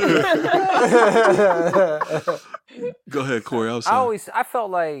away. Go ahead, Corey. I felt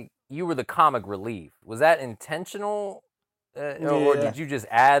like you were the comic relief. Was that intentional, or did you just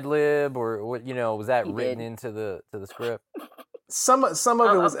ad lib, or what? Was that written into the script? Some of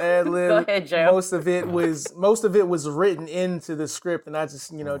it was ad lib. Go ahead, Joe. Most of it was written into the script, and I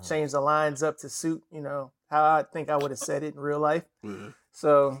just changed the lines up to suit how I think I would have said it in real life. Mm-hmm.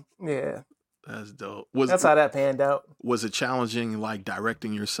 So yeah. That's dope. That's how that panned out. Was it challenging, like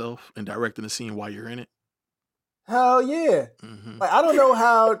directing yourself and directing the scene while you're in it? Hell yeah! Mm-hmm. Like I don't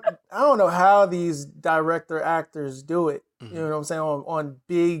know how these director actors do it. Mm-hmm. You know what I'm saying, on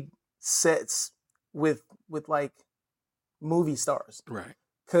big sets with like movie stars, right?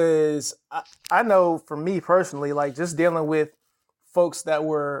 Because I know for me personally, like just dealing with folks that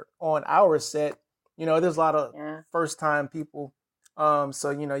were on our set, there's a lot of first time people.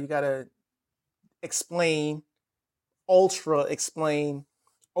 So you gotta explain, ultra explain,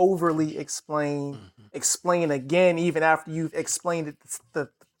 overly explain, explain again, even after you've explained it the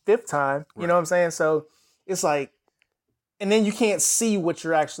 5th time. You know what I'm saying? So it's like, and then you can't see what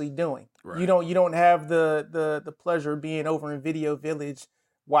you're actually doing. Right. You don't have the pleasure of being over in Video Village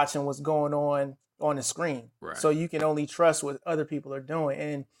watching what's going on the screen. Right. So you can only trust what other people are doing.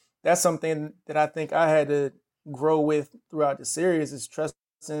 And that's something that I think I had to grow with throughout the series, is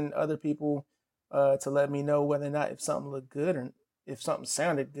trusting other people to let me know whether or not if something looked good or if something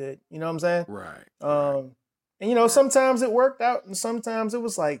sounded good. You know what I'm saying? Right. And sometimes it worked out, and sometimes it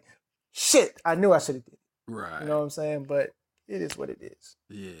was like, shit, I knew I should have did it. Right. You know what I'm saying? But it is what it is.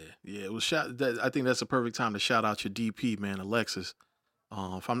 Yeah. It was I think that's a perfect time to shout out your DP, man, Alexis.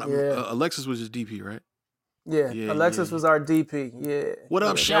 If I'm not, Alexis was his DP, right? Yeah. Alexis was our DP. Yeah. What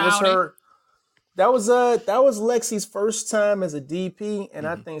up, Shouty? That was Lexi's first time as a DP, and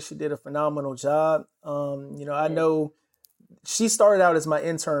I think she did a phenomenal job. I know she started out as my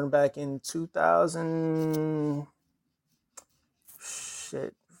intern back in 2000.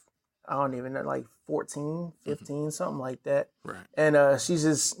 I don't even know, like 14, 15, something like that. Right. And she's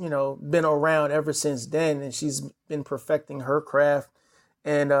just been around ever since then, and she's been perfecting her craft.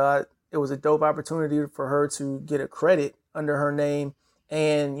 And it was a dope opportunity for her to get a credit under her name.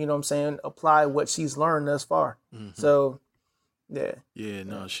 And, apply what she's learned thus far. Mm-hmm. So, yeah. Yeah,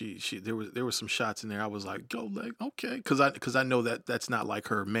 no, she there were some shots in there. I was like, go, like, okay. Because I know that's not like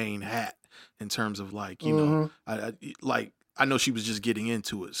her main hat in terms of like, I like I know she was just getting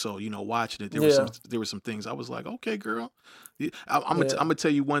into it, so watching it, there were some things I was like, okay, girl. I'm gonna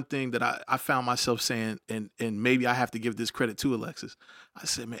tell you one thing that I found myself saying, and maybe I have to give this credit to Alexis. I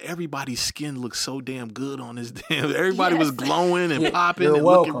said, man, everybody's skin looks so damn good on this damn. Everybody was glowing and popping and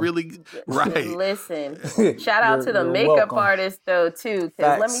looking really right. Listen, shout out to the makeup artist though too,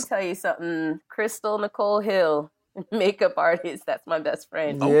 because let me tell you something. Crystal Nicole Hill, makeup artist, that's my best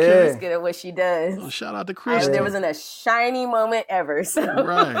friend. Okay, she's good at what she does. Oh, shout out to Crystal. There wasn't a shiny moment ever. So.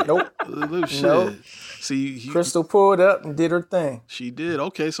 Right. Nope. Shit. See, Crystal pulled up and did her thing. She did.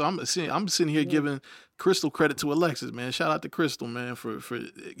 Okay, so I'm sitting here giving Crystal credit to Alexis, man. Shout out to Crystal, man, for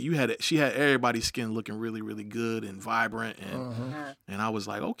she had everybody's skin looking really, really good and vibrant, and I was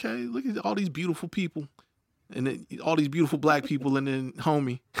like, okay, look at all these beautiful people, and then all these beautiful black people, and then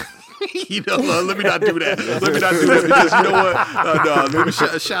homie. Let me not do that. Because you know what? No, let me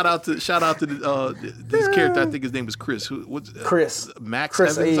shout out to this character. I think his name was Chris. Chris? Max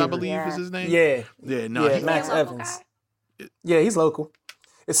Chris Evans, Avery. I believe is his name. Yeah. Max Evans. Yeah, he's local.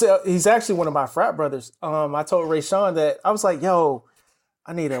 He's actually one of my frat brothers. I told Ray Sean that I was like, yo,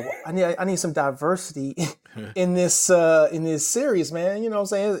 I need some diversity in this series, man. You know what I'm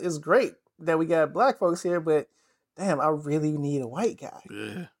saying? It's great that we got black folks here, but damn, I really need a white guy.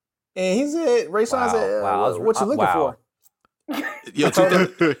 Yeah. And he said, Ray Sean said, what you looking for? Yo,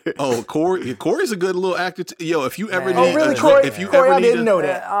 Corey's a good little actor. If you ever need, really, Corey, I didn't know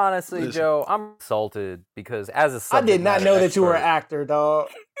that. Honestly, listen. Joe, I'm insulted because as a I did not know that you were an actor, dog.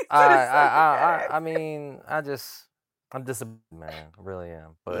 I mean, I'm disappointed, man. I really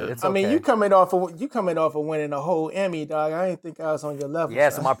am. But it's okay. I mean, you coming off of winning a whole Emmy, dog. I didn't think I was on your level. Yeah,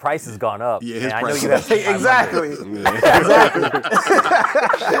 so my price has gone up. Yeah, his I price know you have exactly.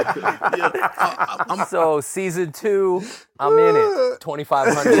 So season 2, I'm in it.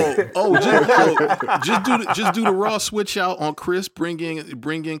 2,500. Just do the raw switch out on Chris. Bring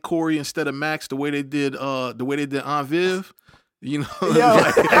in Corey instead of Max. The way they did Aunt Viv. Just do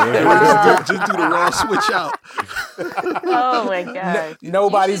the raw switch out. Oh my god!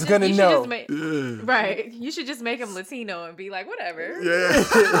 Nobody's gonna know. Right? You should just make him Latino and be like, whatever. Yeah.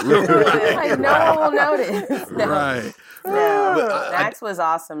 Like no one will notice. Right. No, Max was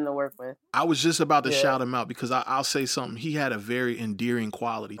awesome to work with. I was just about to shout him out because I'll say something. He had a very endearing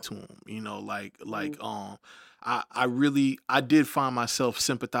quality to him. I did find myself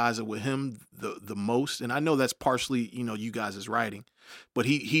sympathizing with him the most, and I know that's partially you guys' writing, but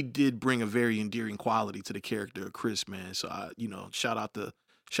he did bring a very endearing quality to the character of Chris, man. So shout out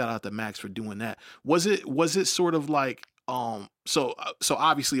to Max for doing that. Was it sort of like so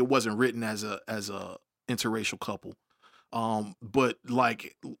obviously it wasn't written as a interracial couple, but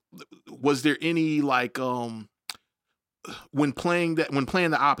like was there any like when playing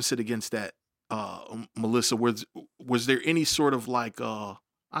the opposite against that? Melissa, was there any sort of like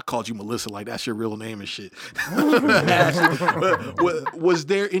I called you Melissa like that's your real name and shit. Was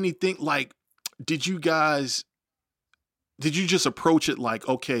there anything like did you just approach it like,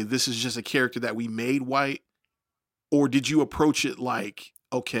 okay, this is just a character that we made white, or did you approach it like,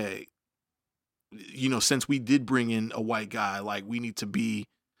 okay, since we did bring in a white guy, like we need to be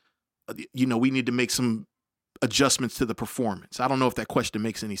we need to make some adjustments to the performance? I don't know if that question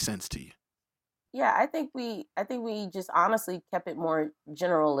makes any sense to you. Yeah, I think we just honestly kept it more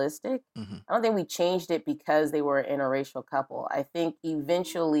generalistic. Mm-hmm. I don't think we changed it because they were an interracial couple. I think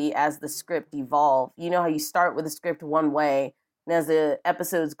eventually as the script evolved, you know how you start with a script one way, and as the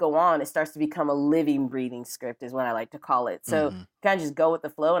episodes go on, it starts to become a living, breathing script is what I like to call it. So kind of just go with the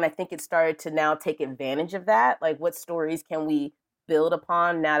flow. And I think it started to now take advantage of that. Like what stories can we build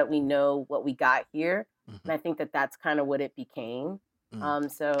upon now that we know what we got here? Mm-hmm. And I think that's kind of what it became.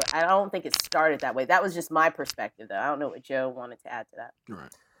 So I don't think it started that way. That was just my perspective, though. I don't know what Joe wanted to add to that. Right.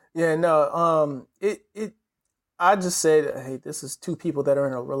 Yeah. No. I just said, hey, this is two people that are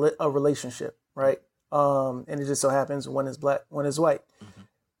in a relationship, right? And it just so happens one is black, one is white. Mm-hmm.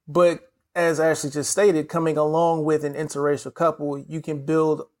 But as Ashley just stated, coming along with an interracial couple, you can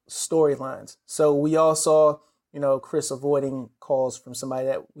build storylines. So we all saw, Chris avoiding calls from somebody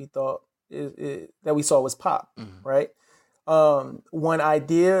that we thought that we saw was Pop, right? One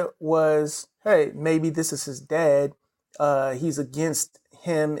idea was, hey, maybe this is his dad. He's against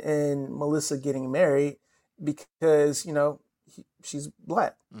him and Melissa getting married because, she's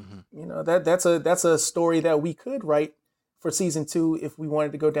black. Mm-hmm. That's a story that we could write for season 2 if we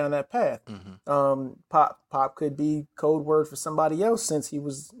wanted to go down that path. Mm-hmm. Pop could be code word for somebody else since he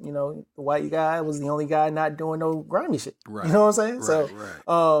was, the white guy was the only guy not doing no grimy shit. Right. You know what I'm saying?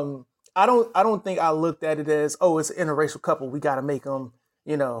 Right. I don't think I looked at it as, oh, it's an interracial couple. We got to make them,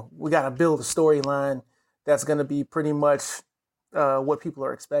 we got to build a storyline that's going to be pretty much what people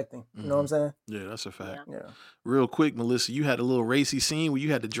are expecting. You know what I'm saying? Yeah, that's a fact. Yeah. Real quick, Melissa, you had a little racy scene where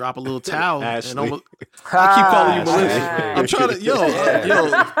you had to drop a little towel. Ashley. And almost, I keep calling you Melissa. Ashley. I'm trying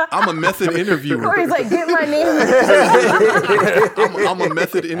to, I'm a method interviewer. Corey's like, get my name. I'm a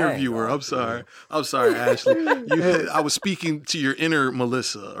method interviewer. I'm sorry, Ashley. I was speaking to your inner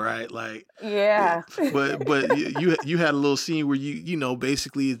Melissa, right? Like, Yeah. But you had a little scene where you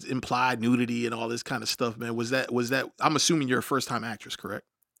basically it's implied nudity and all this kind of stuff, man. Was that? I'm assuming you're a first time actress, correct?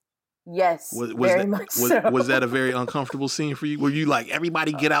 Yes. Very much so. Was that a very uncomfortable scene for you? Were you like,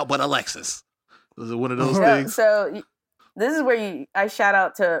 everybody get out but Alexis? Was it one of those things? So this is where I shout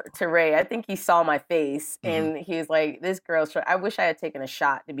out to Ray. I think he saw my face and he was like, this girl's I wish I had taken a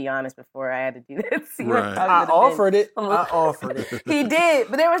shot, to be honest, before I had to do this. Right. I offered it. He did,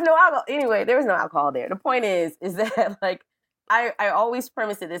 but there was no alcohol. Anyway, there was no alcohol there. The point is that like, I always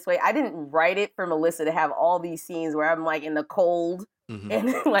premise it this way. I didn't write it for Melissa to have all these scenes where I'm like in the cold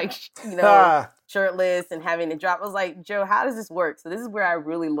and like, shirtless and having to drop. I was like, Joe, how does this work? So this is where I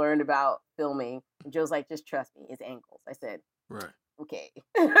really learned about filming. And Joe's like, just trust me, it's angles. I said, right. Okay.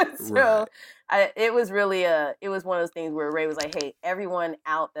 So it was really it was one of those things where Ray was like, hey, everyone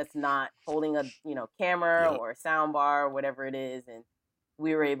out that's not holding a, camera or a sound bar or whatever it is. And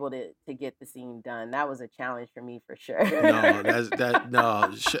we were able to get the scene done. That was a challenge for me for sure.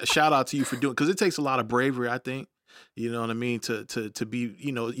 Shout out to you for doing, because it takes a lot of bravery, I think. You know what I mean? To be,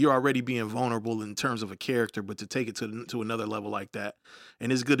 you're already being vulnerable in terms of a character, but to take it to another level like that.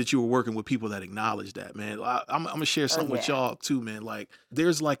 And it's good that you were working with people that acknowledge that, man. I'm going to share something with y'all too, man. Like,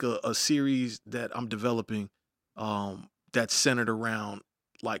 there's like a series that I'm developing that's centered around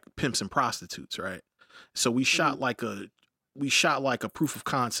like pimps and prostitutes, right? So we shot like a proof of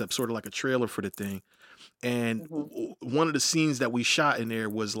concept, sort of like a trailer for the thing. And one of the scenes that we shot in there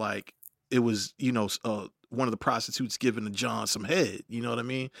was like, it was, one of the prostitutes giving to John some head, you know what I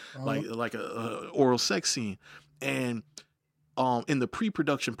mean? Like a oral sex scene. And in the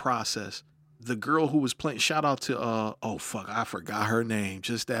pre-production process, the girl who was playing, shout out to I forgot her name,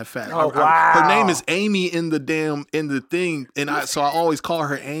 just that fact. Her name is Amy in the thing, and I always call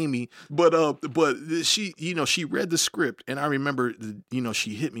her Amy. But she, she read the script, and I remember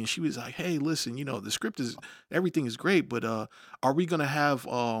she hit me and she was like, hey, listen, the script everything is great, but are we gonna have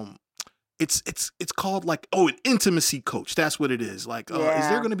it's called like, an intimacy coach. That's what it is. Like, is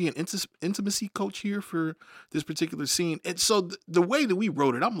there going to be an intimacy coach here for this particular scene? And so the way that we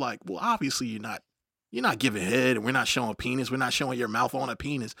wrote it, I'm like, well, obviously you're not giving head, and we're not showing penis. We're not showing your mouth on a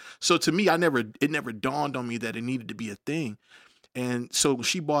penis. So to me, it never dawned on me that it needed to be a thing. And so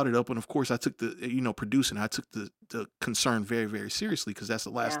she brought it up, and of course I took producing, I took the concern very, very seriously, because that's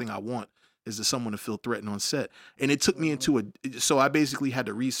the last thing I want, is to someone to feel threatened on set. And it took me so I basically had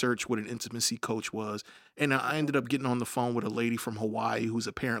to research what an intimacy coach was. And I ended up getting on the phone with a lady from Hawaii who's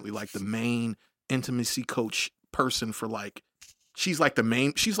apparently like the main intimacy coach person for like, she's like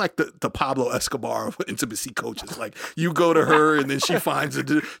the Pablo Escobar of intimacy coaches. Like, you go to her and then she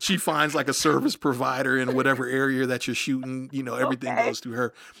finds like a service provider in whatever area that you're shooting, everything goes through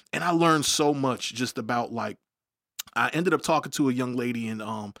her. And I learned so much just about, like, I ended up talking to a young lady and,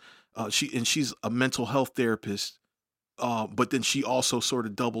 she's a mental health therapist, but then she also sort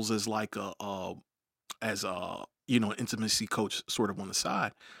of doubles as like an intimacy coach sort of on the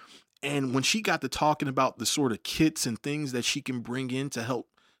side. And when she got to talking about the sort of kits and things that she can bring in to help,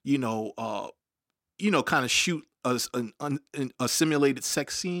 kind of shoot a simulated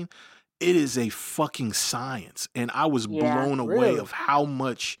sex scene, it is a fucking science. And I was blown away of how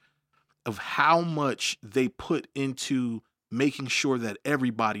much they put into making sure that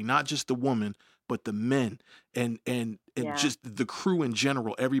everybody, not just the woman, but the men and just the crew in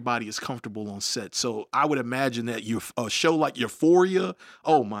general, everybody is comfortable on set. So I would imagine that a show like Euphoria,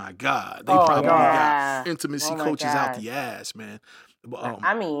 oh my God, they probably got intimacy coaches out the ass, man.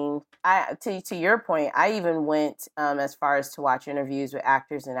 I mean, to your point, I even went as far as to watch interviews with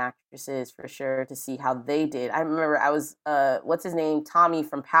actors and actresses for sure to see how they did. I remember I was, what's his name? Tommy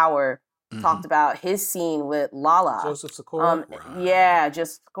from Power. Talked about his scene with Lala. Joseph Sikora.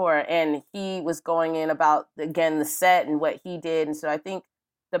 Joseph Sikora. And he was going in about, again, the set and what he did. And so I think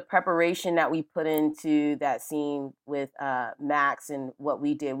the preparation that we put into that scene with Max and what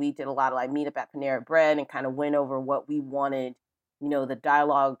we did a lot of like meet up at Panera Bread and kind of went over what we wanted, the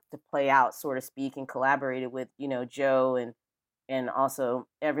dialogue to play out, so to speak, and collaborated with, Joe and also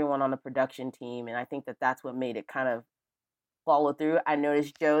everyone on the production team. And I think that that's what made it kind of follow through. I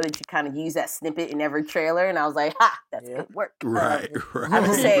noticed, Joe, that you kind of use that snippet in every trailer, and I was like, ha, that's good work. Right. I have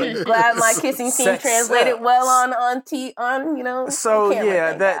to say, glad my kissing scene translated well on So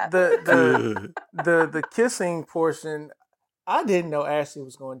camera, the kissing portion, I didn't know Ashley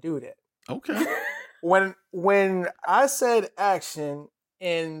was going to do that. Okay. When I said action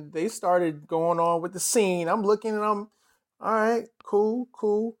and they started going on with the scene, I'm looking and I'm, all right,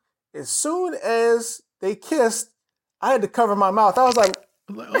 cool. As soon as they kissed, I had to cover my mouth. I was like,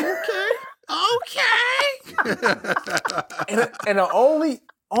 okay. and the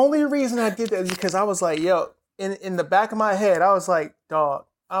only reason I did that is because I was like, yo, in the back of my head, I was like, dog,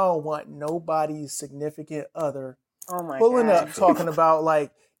 I don't want nobody's significant other pulling up talking about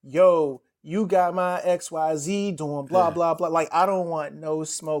like, yo, you got my XYZ doing blah, blah, blah. Like, I don't want no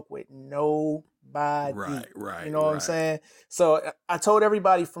smoke with nobody. Right. You know what I'm saying? So I told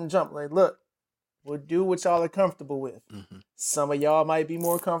everybody from jump, like, look, we'll do what y'all are comfortable with. Mm-hmm. Some of y'all might be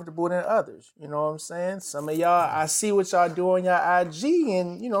more comfortable than others. You know what I'm saying? Some of y'all, I see what y'all do on your IG,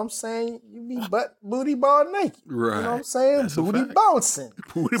 and you know what I'm saying? You be booty ball naked. Right. You know what I'm saying? That's booty bouncing.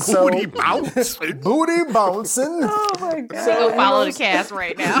 Booty bouncing. Booty bouncing. Oh my God. So go follow the cast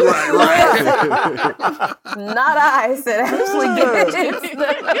right now. Right. Not I said actually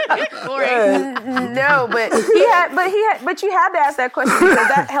No, but you had to ask that question because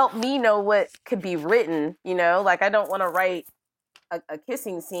that helped me know what could be written, you know? Like I don't want to write a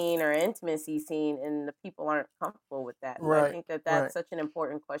kissing scene or an intimacy scene and the people aren't comfortable with that. Right. I think that's such an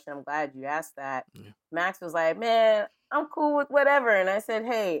important question. I'm glad you asked that. Yeah. Max was like, man, I'm cool with whatever. And I said,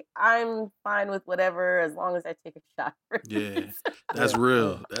 hey, I'm fine with whatever as long as I take a shot. Yeah, that's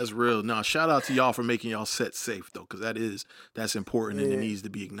real. That's real. Now, shout out to y'all for making y'all set safe, though, because that's important and it needs to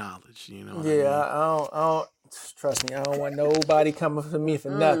be acknowledged, you know? I don't trust me, I don't want nobody coming for me for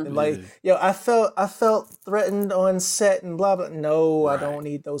nothing. Like, yo, I felt threatened on set and blah blah. No, right. I don't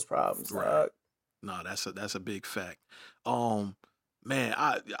need those problems. Right. No, that's a big fact. Man,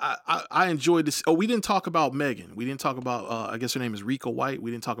 I enjoyed this. Oh, we didn't talk about Megan. We didn't talk about I guess her name is Rika White. We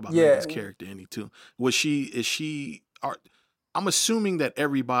didn't talk about Megan's character any too. I'm assuming that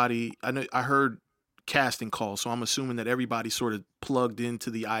everybody, I heard casting calls, so I'm assuming that everybody sort of plugged into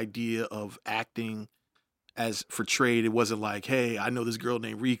the idea of acting as portrayed. It wasn't like, hey, I know this girl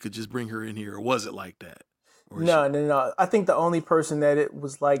named Rika, just bring her in here, or was it like that? No. I think the only person that it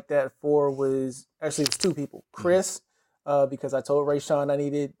was like that for was two people. Chris, because I told Rayshawn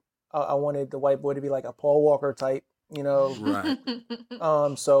I wanted the white boy to be like a Paul Walker type, you know. Right.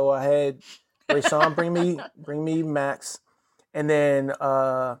 So I had Rayshawn bring me Max, and then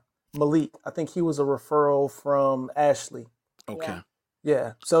Malik. I think he was a referral from Ashley. Okay.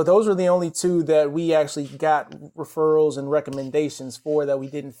 Yeah. So those were the only two that we actually got referrals and recommendations for that we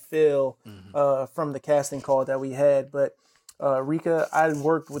didn't fill from the casting call that we had. But Rika, I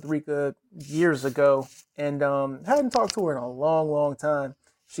worked with Rika years ago and hadn't talked to her in a long, long time.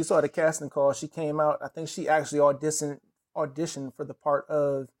 She saw the casting call. She came out. I think she actually auditioned for the part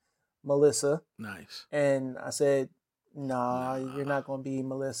of Melissa. Nice. And I said, nah, you're not going to be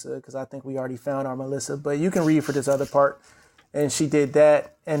Melissa because I think we already found our Melissa. But you can read for this other part. And she did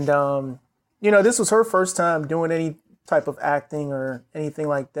that. And, this was her first time doing any type of acting or anything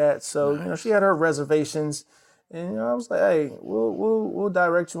like that. So, she had her reservations. And, I was like, hey, we'll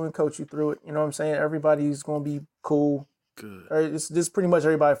direct you and coach you through it. You know what I'm saying? Everybody's going to be cool. Good. This is pretty much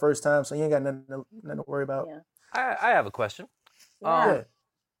everybody first time, so you ain't got nothing to worry about. Yeah. I have a question. Yeah.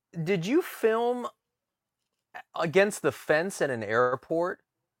 Did you film against the fence at an airport?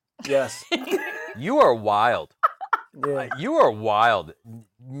 Yes. You are wild. Yeah. You are wild.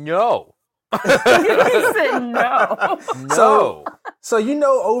 No. He said no. No. So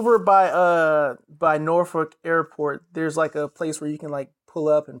over by Norfolk Airport, there's like a place where you can like pull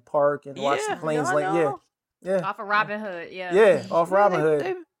up and park and watch the planes. Yeah. Off of Robin Hood, yeah. Yeah, off Robin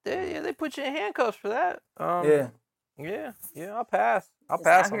Hood. They put you in handcuffs for that. Yeah, I'll pass. I'll Just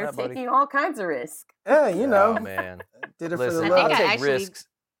pass out on here that, buddy. taking all kinds of risks. Yeah, Oh man. Did it Listen, for the love.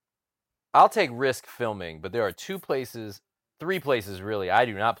 I'll take risk filming, but there are three places really I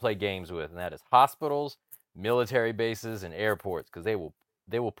do not play games with, and that is hospitals, military bases, and airports, because they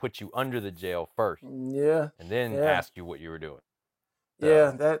will put you under the jail first. Yeah. And then ask you what you were doing.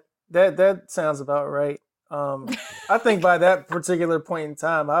 Yeah, that sounds about right. I think by that particular point in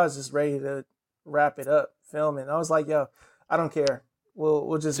time, I was just ready to wrap it up filming. I was like, yo, I don't care.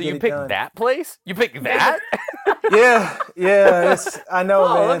 We'll just So get you it picked done. that place? You picked that? Yeah. I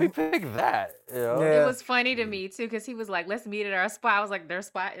know, man. Let me pick that. It was funny to me too because he was like, "Let's meet at our spot." I was like, "Their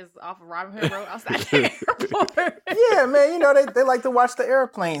spot is off of Robin Hood Road outside the airport." Yeah, man. They like to watch the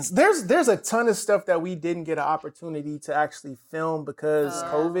airplanes. There's a ton of stuff that we didn't get an opportunity to actually film because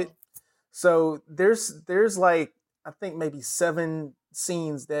COVID. So there's like I think maybe 7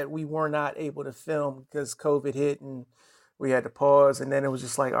 scenes that we were not able to film because COVID hit and we had to pause. And then it was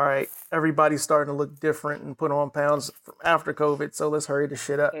just like, all right, everybody's starting to look different and put on pounds after COVID. So let's hurry the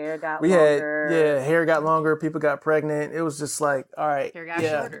shit up. Hair got longer. Hair got longer. People got pregnant. It was just like, all right. Hair got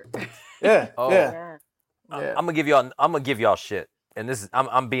shorter. Yeah. I'm gonna give y'all shit. And this is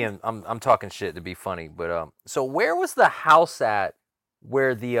I'm talking shit to be funny. But so where was the house at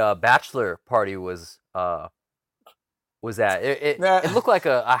where the bachelor party was at? It looked like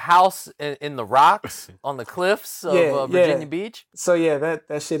a house in the rocks on the cliffs of Virginia Beach. So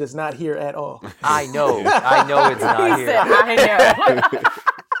that shit is not here at all. I know it's not here. I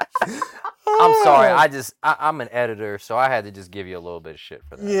know. I'm sorry. I'm an editor, so I had to just give you a little bit of shit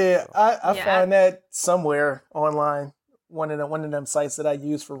for that. Yeah, so. I found that somewhere online. One of them sites that I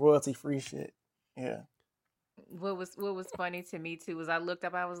use for royalty free shit. Yeah. What was funny to me too was I looked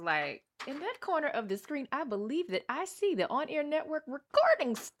up. I was like, in that corner of the screen, I believe that I see the On Air Network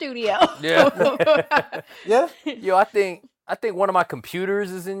recording studio. Yeah. Yeah. Yo, I think one of my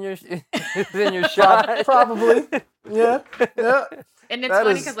computers is in your shot. Probably. Yeah. And it's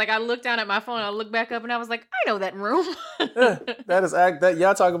funny because like I looked down at my phone, I looked back up, and I was like, I know that room. That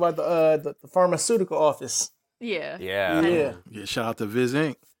y'all talk about the pharmaceutical office. Yeah. Shout out to Viz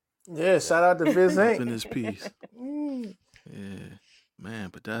Inc. Yeah, shout out to Viz Inc. in this piece. Yeah, man,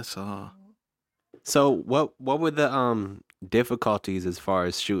 but that's all. So what were the difficulties as far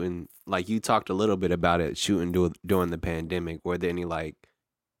as shooting? Like you talked a little bit about it, shooting during the pandemic. Were there any like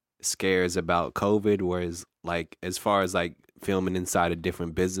scares about COVID? Whereas like as far as like filming inside of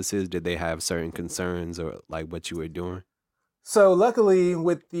different businesses, did they have certain concerns or like what you were doing? So luckily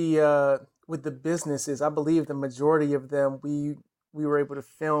with the businesses, I believe the majority of them we were able to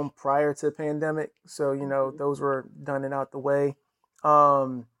film prior to the pandemic. So, those were done and out the way.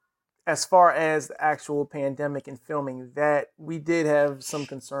 As far as the actual pandemic and filming that, we did have some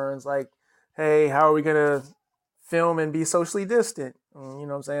concerns like, hey, how are we going to film and be socially distant? You know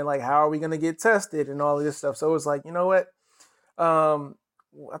what I'm saying? Like, how are we going to get tested and all of this stuff? So it was like, you know what? I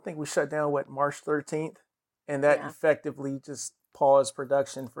think we shut down, March 13th? And that effectively just paused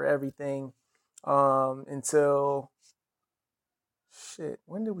production for everything until...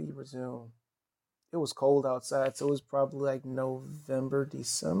 when did we resume? It was cold outside, so it was probably like November,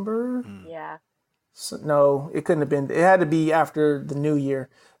 December. Yeah. So, no, it couldn't have been. It had to be after the New Year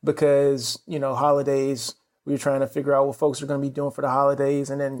because, holidays. We were trying to figure out what folks are going to be doing for the holidays.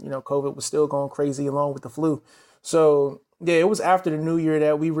 And then, COVID was still going crazy along with the flu. So, yeah, it was after the New Year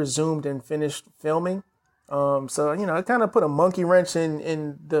that we resumed and finished filming. So, it kind of put a monkey wrench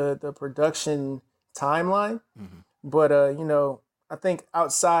in the production timeline. Mm-hmm. But, I think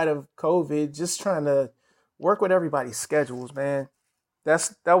outside of COVID, just trying to work with everybody's schedules, man.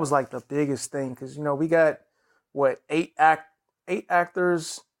 That was like the biggest thing because we got 8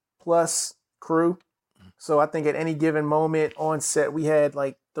 actors plus crew. So I think at any given moment on set we had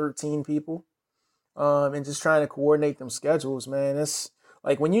like 13 people, and just trying to coordinate them schedules, man. It's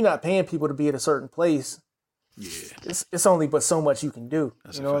like when you're not paying people to be at a certain place, it's only but so much you can do.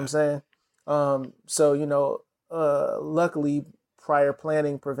 That's what I'm saying? So luckily. Prior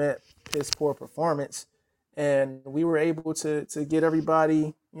planning prevent piss poor performance, and we were able to get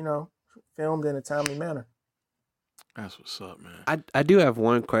everybody filmed in a timely manner. That's what's up, man. I do have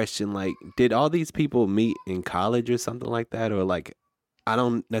one question. Like, did all these people meet in college or something like that, or like I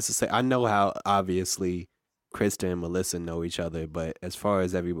don't necessarily. I know how obviously Krista and Melissa know each other, but as far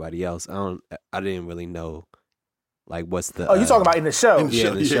as everybody else, I didn't really know. Like, what's the... Oh, you talking about in the show? In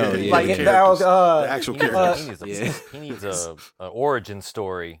the show. Like, the actual characters. He needs a origin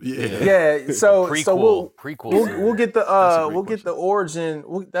story. Yeah. So prequel. We'll get the origin.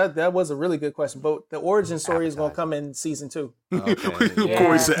 That was a really good question. But the origin story is going to come in season 2. Okay.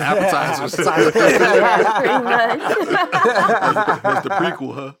 Corey said appetizers. Pretty much. That's the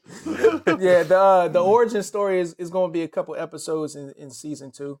prequel, huh? Yeah. The origin story is going to be a couple episodes in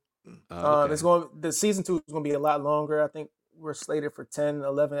season 2. Okay. The season 2 is going to be a lot longer. I think we're slated for 10,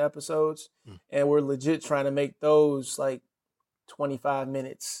 11 episodes, and we're legit trying to make those like 25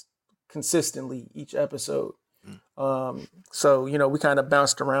 minutes consistently each episode. So we kind of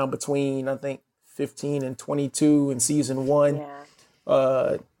bounced around between I think 15 and 22 in season 1. Yeah.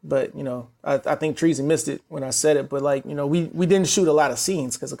 But I think Treasy missed it when I said it. But like we didn't shoot a lot of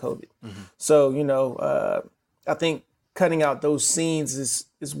scenes because of COVID. Mm-hmm. So I think cutting out those scenes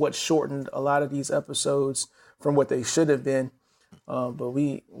is what shortened a lot of these episodes from what they should have been. But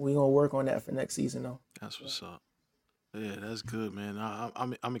we gonna work on that for next season though. That's what's up. Yeah, that's good, man.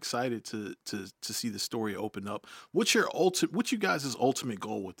 I'm excited to see the story open up. What's you guys' ultimate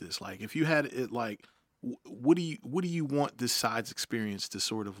goal with this? Like, if you had it, like, what do you want this side's experience to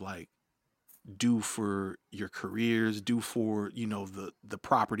sort of like do for your careers, do for the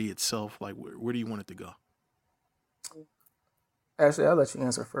property itself? Like, where do you want it to go? Ashley, I'll let you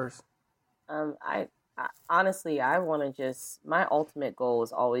answer first. I honestly, I want to my ultimate goal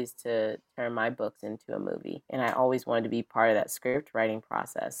is always to turn my books into a movie. And I always wanted to be part of that script writing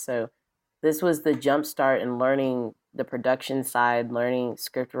process. So this was the jump start in learning the production side, learning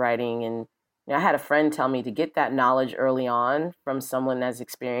script writing. And I had a friend tell me to get that knowledge early on from someone as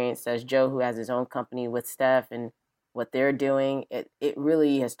experienced as Joe, who has his own company with Steph and what they're doing. It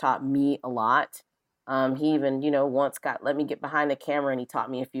really has taught me a lot. He even, once let me get behind the camera and he taught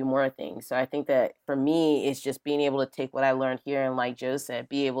me a few more things. So I think that for me, it's just being able to take what I learned here and, like Joe said,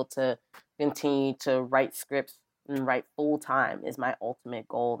 be able to continue to write scripts and write full time is my ultimate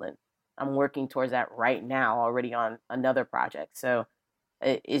goal. And I'm working towards that right now already on another project. So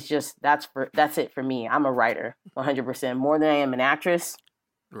it's just, that's it for me. I'm a writer 100% more than I am an actress.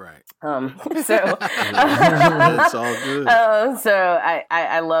 Right. So it's all good. So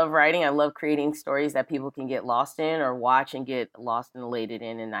I love writing. I love creating stories that people can get lost in or watch and get lost and elated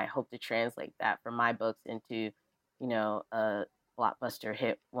in. And I hope to translate that from my books into, a blockbuster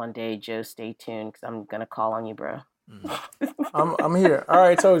hit one day. Joe, stay tuned because I'm gonna call on you, bro. I'm here. All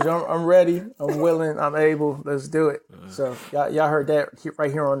right, told you I'm ready. I'm willing. I'm able. Let's do it. So y'all heard that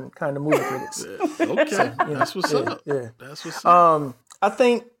right here on Kind of Movie Critics. Okay, so, that's what's up. Yeah, that's what's up. I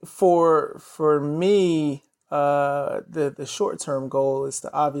think for me, the short term goal is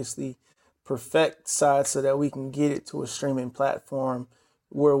to obviously perfect side so that we can get it to a streaming platform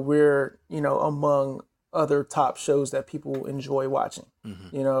where we're among other top shows that people enjoy watching.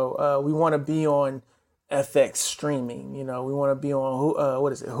 Mm-hmm. We want to be on FX streaming. We want to be on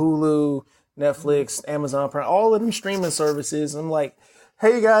Hulu, Netflix, Amazon Prime, all of them streaming services. I'm like,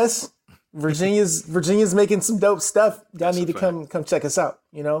 hey guys, Virginia's making some dope stuff. Y'all need to come check us out.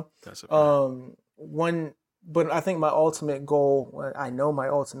 That's a fact. But I think my ultimate goal,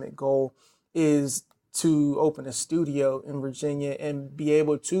 is to open a studio in Virginia and be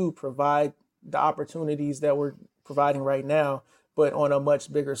able to provide the opportunities that we're providing right now, but on a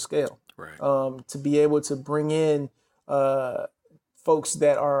much bigger scale. Right. To be able to bring in folks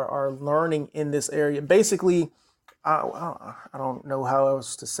that are learning in this area. Basically, I don't know how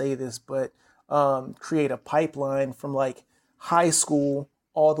else to say this, but create a pipeline from like high school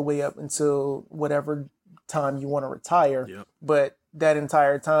all the way up until whatever time you want to retire. Yep. But that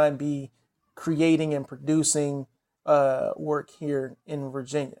entire time be creating and producing work here in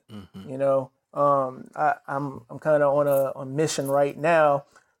Virginia. Mm-hmm. I'm kind of on a mission right now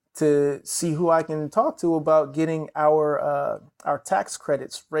to see who I can talk to about getting our tax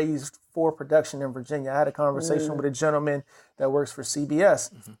credits raised for production in Virginia. I had a conversation with a gentleman that works for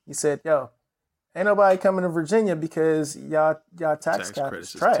CBS. Mm-hmm. He said, "Yo, ain't nobody coming to Virginia because y'all tax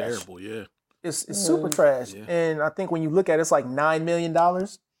credits is trash. Terrible, yeah. It's super trash." Yeah. And I think when you look at it, it's like $9 million.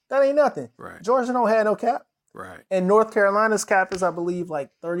 That ain't nothing. Right. Georgia don't have no cap. Right. And North Carolina's cap is, I believe,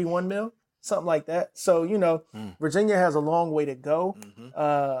 like 31 mil. Something like that. So, Virginia has a long way to go.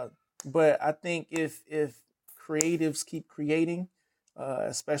 Mm-hmm. But I think if creatives keep creating,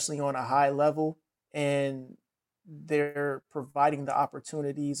 especially on a high level, and they're providing the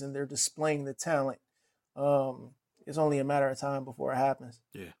opportunities and they're displaying the talent, it's only a matter of time before it happens.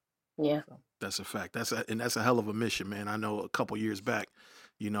 Yeah. Yeah. So. That's a fact. That's a hell of a mission, man. I know a couple years back,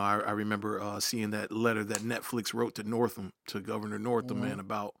 I remember seeing that letter that Netflix wrote to Governor Northam, man,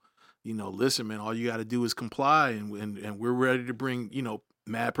 about, listen, man, all you got to do is comply, and we're ready to bring,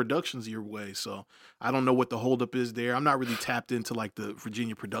 mad productions your way. So I don't know what the holdup is there. I'm not really tapped into like the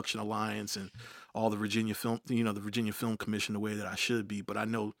Virginia Production Alliance and all the Virginia Film, the Virginia Film Commission the way that I should be. But I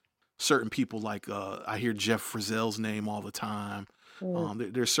know certain people like I hear Jeff Frizzell's name all the time.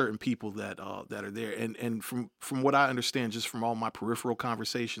 There's certain people that are there, and from what I understand, just from all my peripheral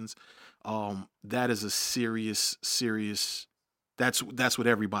conversations, that is a serious. That's what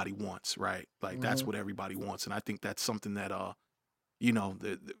everybody wants, right? Like that's what everybody wants, and I think that's something that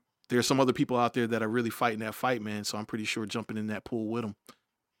there's some other people out there that are really fighting that fight, man. So I'm pretty sure jumping in that pool with them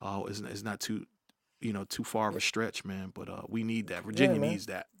is not too far of a stretch, man. But we need that. Virginia needs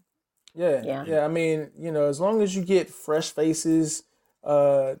that. Yeah. I mean, as long as you get fresh faces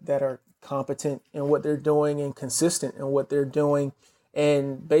that are competent in what they're doing and consistent in what they're doing,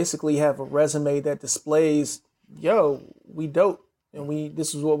 and basically have a resume that displays yo, we dope, and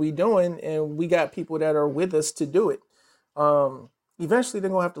this is what we doing, and we got people that are with us to do it. Eventually they're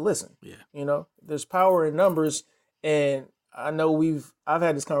gonna have to listen. Yeah. There's power in numbers, and I know I've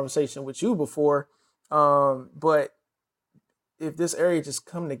had this conversation with you before, but if this area just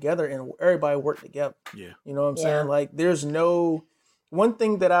come together and everybody work together, Yeah. you know what I'm saying? Like, there's one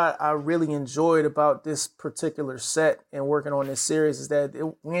thing that I really enjoyed about this particular set and working on this series is that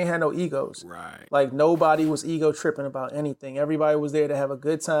we ain't had no egos. Right. Like, nobody was ego tripping about anything. Everybody was there to have a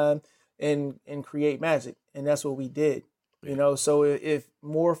good time and create magic, and that's what we did. So if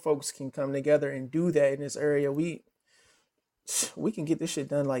more folks can come together and do that in this area, we can get this shit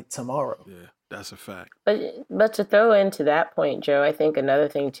done like tomorrow. Yeah, that's a fact. But to throw into that point, Joe, I think another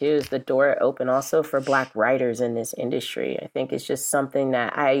thing too is the door open also for Black writers in this industry. I think it's just something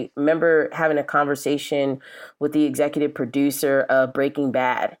that I remember having a conversation with the executive producer of Breaking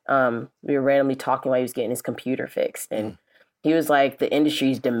Bad. We were randomly talking while he was getting his computer fixed, and he was like, the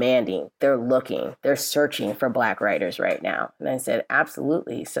industry's demanding, they're looking, they're searching for Black writers right now. And I said,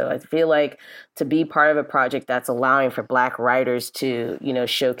 absolutely. So I feel like to be part of a project that's allowing for Black writers to,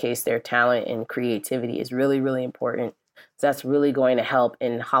 showcase their talent and creativity is really, really important. So that's really going to help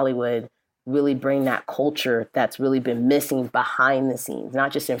in Hollywood really bring that culture that's really been missing behind the scenes,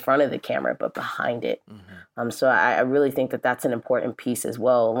 not just in front of the camera, but behind it. So I really think that that's an important piece as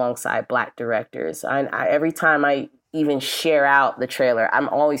well, alongside Black directors. Every time I even share out the trailer, I'm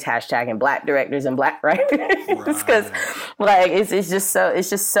always hashtagging Black directors and Black writers because it's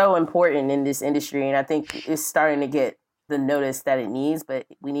just so important in this industry, and I think it's starting to get the notice that it needs, but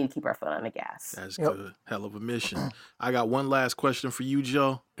we need to keep our foot on the gas. That's good. Hell of a mission. I got one last question for you,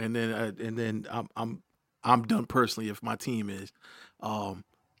 Joe, and then I'm done personally if my team is. And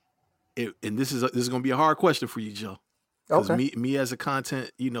this is going to be a hard question for you, Joe. Because me as a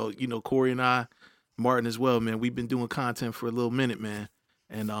content, Corey and I, Martin as well, man, we've been doing content for a little minute, man.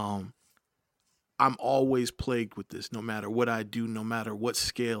 And I'm always plagued with this, no matter what I do, no matter what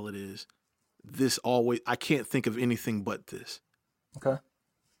scale it is. I can't think of anything but this. Okay.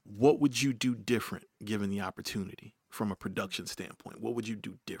 What would you do different given the opportunity from a production standpoint? What would you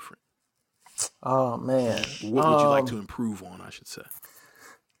do different? Oh, man. What would you like to improve on, I should say?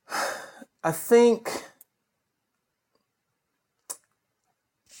 I think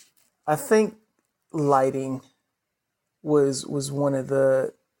lighting was one of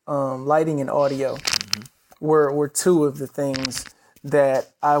the lighting and audio were two of the things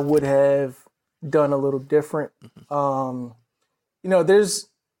that I would have done a little different. There's,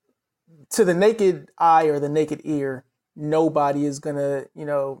 to the naked eye or the naked ear, nobody is gonna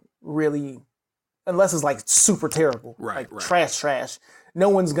really, unless it's like super terrible, trash, no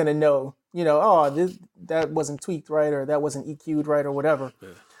one's gonna know, that wasn't tweaked right, or that wasn't EQ'd right, or whatever.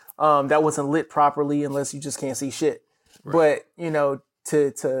 That wasn't lit properly, unless you just can't see shit. Right. But,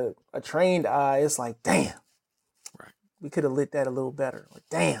 to a trained eye, it's like, damn, we could have lit that a little better. Or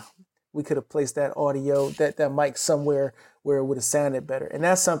damn, we could have placed that audio, that mic somewhere where it would have sounded better. And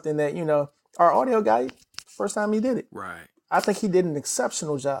that's something that, our audio guy, first time he did it. Right. I think he did an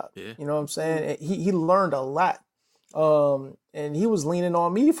exceptional job. Yeah. You know what I'm saying? He learned a lot. And he was leaning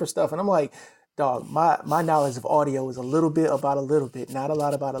on me for stuff. And I'm like, dog, my knowledge of audio is a little bit about a little bit, not a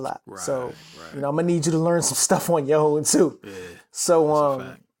lot about a lot. Right, so, I'm going to need you to learn some stuff on your own too. Yeah,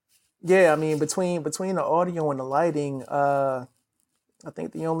 so, yeah, I mean, between the audio and the lighting, I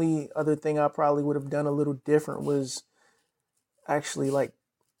think the only other thing I probably would have done a little different was actually like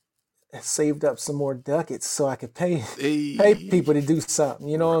saved up some more ducats so I could pay people to do something.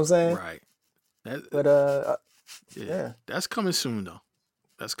 You know what I'm saying? Right. Yeah. That's coming soon though.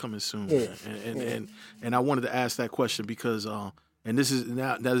 That's coming soon. Yeah. And I wanted to ask that question because and this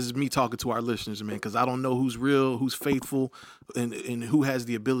is me talking to our listeners, man, because I don't know who's real, who's faithful, and who has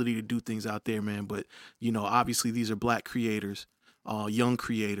the ability to do things out there, man. But, obviously these are Black creators, young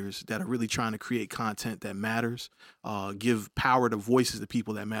creators that are really trying to create content that matters, give power to voices to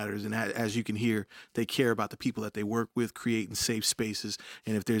people that matters. And as you can hear, they care about the people that they work with, creating safe spaces.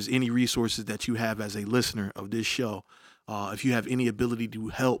 And if there's any resources that you have as a listener of this show, if you have any ability to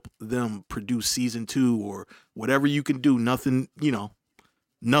help them produce season 2 or whatever you can do, nothing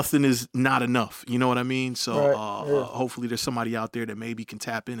is not enough. You know what I mean? So hopefully there's somebody out there that maybe can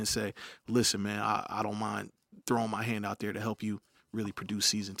tap in and say, listen, man, I don't mind throwing my hand out there to help you really produce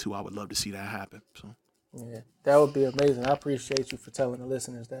season 2. I would love to see that happen. So yeah, that would be amazing. I appreciate you for telling the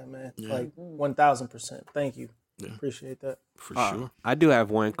listeners that, man. Yeah. Like 1,000%. Thank you. Yeah. Appreciate that. For sure. I do have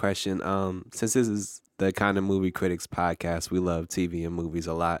one question. Since this is the Kind of Movie Critics podcast, we love TV and movies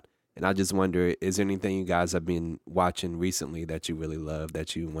a lot. And I just wonder, is there anything you guys have been watching recently that you really love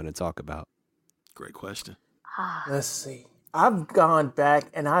that you want to talk about? Great question. Let's see. I've gone back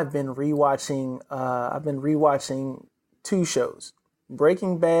and I've been rewatching. I've been rewatching 2 shows,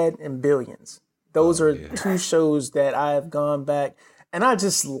 Breaking Bad and Billions. Those are 2 shows that I have gone back, and I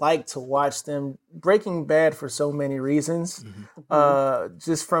just like to watch them. Breaking Bad for so many reasons,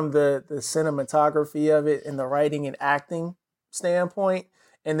 just from the cinematography of it and the writing and acting standpoint,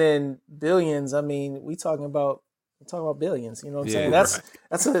 and then Billions. I mean, we're talking about billions. You know what I'm saying? That's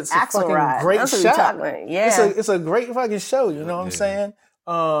a fucking great show. It's a great fucking show. You know what I'm saying?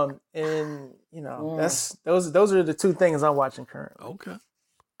 And you know, those are the 2 things I'm watching currently. Okay.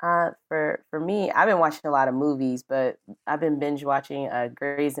 For me, I've been watching a lot of movies, but I've been binge watching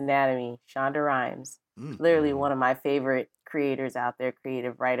Grey's Anatomy. Shonda Rhimes, literally one of my favorite creators out there,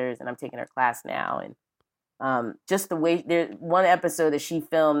 creative writers, and I'm taking her class now. And just the way, there's one episode that she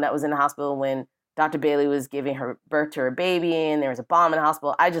filmed that was in the hospital when Dr. Bailey was giving her birth to her baby, and there was a bomb in the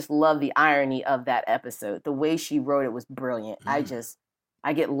hospital. I just love the irony of that episode. The way she wrote it was brilliant. I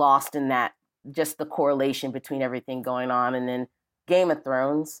get lost in that, just the correlation between everything going on. And then Game of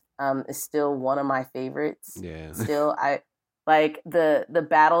Thrones is still one of my favorites. Yeah. Still, I like the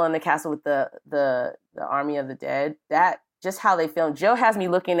battle in the castle with the army of the dead. That just how they film. Joe has me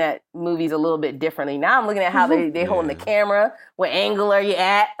looking at movies a little bit differently. Now I'm looking at how they holding the camera. What angle are you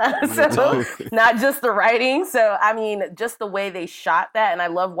at? So not just the writing. So I mean, just the way they shot that. And I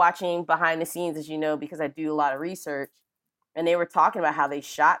love watching behind the scenes, as you know, because I do a lot of research. And they were talking about how they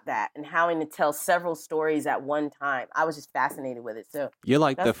shot that and how to tell several stories at one time. I was just fascinated with it. So you're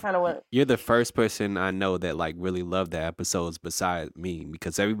like you're the first person I know that like really loved the episodes besides me,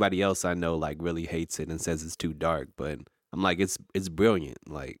 because everybody else I know like really hates it and says it's too dark. But I'm like, it's brilliant.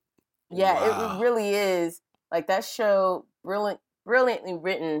 Like, yeah, it really is. Like that show, brilliantly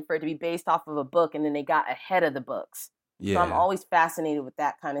written for it to be based off of a book, and then they got ahead of the books. Yeah. So I'm always fascinated with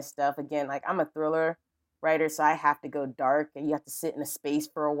that kind of stuff. Again, like I'm a thriller writer, so I have to go dark, and you have to sit in a space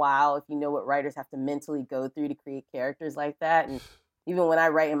for a while if you know what writers have to mentally go through to create characters like that. And even when I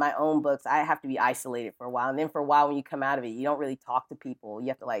write in my own books, I have to be isolated for a while. And then for a while, when you come out of it, you don't really talk to people. You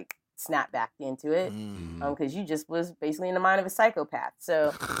have to like snap back into it because you just was basically in the mind of a psychopath.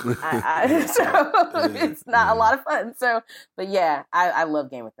 So, it's not a lot of fun. So, but yeah, I love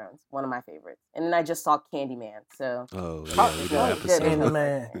Game of Thrones. One of my favorites. And then I just saw Candyman. So,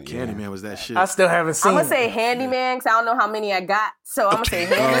 Candyman. Candyman was that shit. I still haven't seen. I'm gonna say Handyman because I don't know how many I got. So I'm gonna say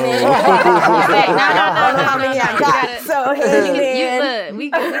Handyman. No. I don't know how many I got. So Handyman.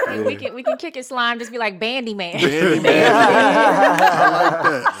 We can kick it, slime. Just be like Bandyman.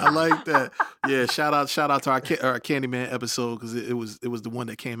 I like that. Yeah, shout out to our Candyman episode, because it was the one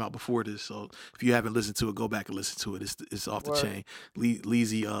that came out before this. So if you haven't listened to it, go back and listen to it. It's off the chain.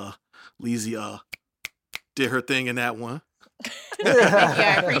 Leezy did her thing in that one. Thank you,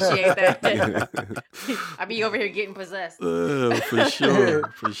 I appreciate that. I be over here getting possessed.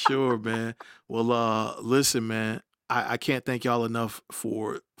 For sure, man. Well, listen, man. I can't thank y'all enough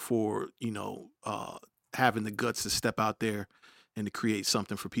for having the guts to step out there and to create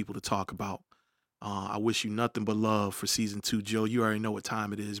something for people to talk about. I wish you nothing but love for season 2, Joe. You already know what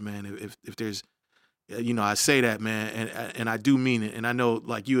time it is, man. If there's, I say that, man, and I do mean it. And I know,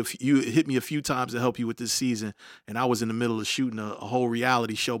 like, you hit me a few times to help you with this season, and I was in the middle of shooting a whole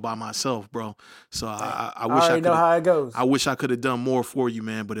reality show by myself, bro. So I wish I know how it goes. I wish I could have done more for you,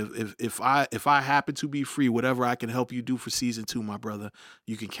 man. But if I happen to be free, whatever I can help you do for season 2, my brother,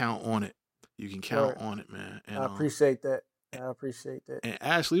 you can count on it. You can count on it, man. And, I appreciate that. I appreciate that. And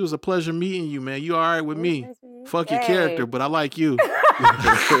Ashley, it was a pleasure meeting you, man. You all right with me? Fuck your character, but I like you.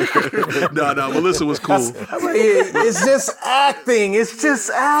 No, Melissa was cool. It's just acting. It's just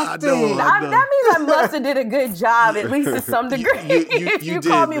acting. I know. That means I must have did a good job, at least to some degree. You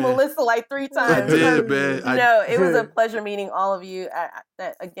called me Melissa like 3 times. I did, man. No, it was a pleasure meeting all of you.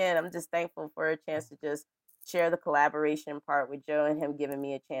 Again, I'm just thankful for a chance to just share the collaboration part with Joe and him giving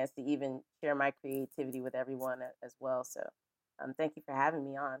me a chance to even share my creativity with everyone as well. So thank you for having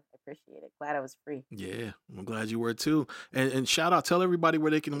me on. I appreciate it. Glad I was free. Yeah, I'm glad you were too. And shout out, tell everybody where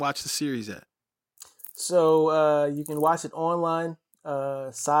they can watch the series at. So you can watch it online,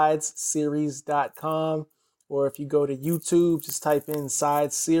 sidesseries.com, or if you go to YouTube, just type in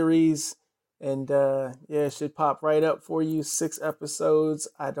Sides Series, and it should pop right up for you. 6 episodes.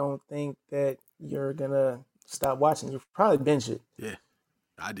 I don't think that you're gonna stop watching. You'll probably binge it. Yeah,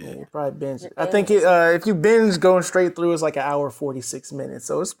 I did. Yeah, you probably binge it. I think if you binge going straight through, it's like 1 hour 46 minutes.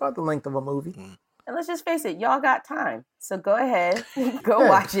 So it's about the length of a movie. And let's just face it, y'all got time. So go ahead, go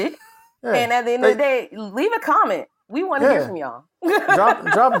watch it. Yeah. And at the end of the day, leave a comment. We want to hear from y'all.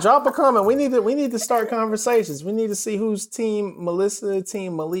 drop a comment. We need to start conversations. We need to see who's team Melissa,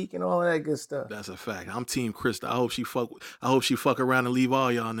 team Malik, and all that good stuff. That's a fact. I'm team Krista. I hope she fuck around and leave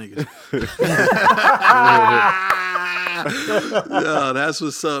all y'all niggas. Yeah, that's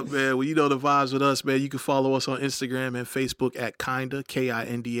what's up, man. Well, you know the vibes with us, man. You can follow us on Instagram and Facebook at Kinda,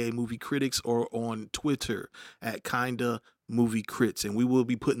 KINDA Movie Critics, or on Twitter at Kinda Movie Crits, and we will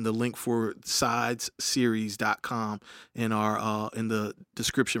be putting the link for sidesseries.com in our in the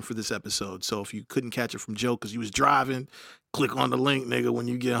description for this episode. So if you couldn't catch it from Joe because he was driving, click on the link, nigga, when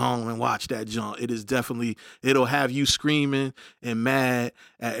you get home and watch that junk. It'll have you screaming and mad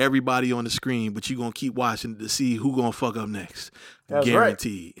at everybody on the screen, but you're gonna keep watching to see who gonna fuck up next. That's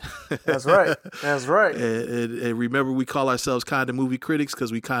guaranteed. Right. That's right. That's right. And remember, we call ourselves Kinda Movie Critics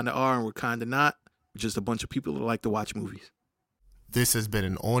because we kinda are and we're kinda not. We're just a bunch of people that like to watch movies. This has been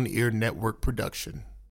an On Air Network production.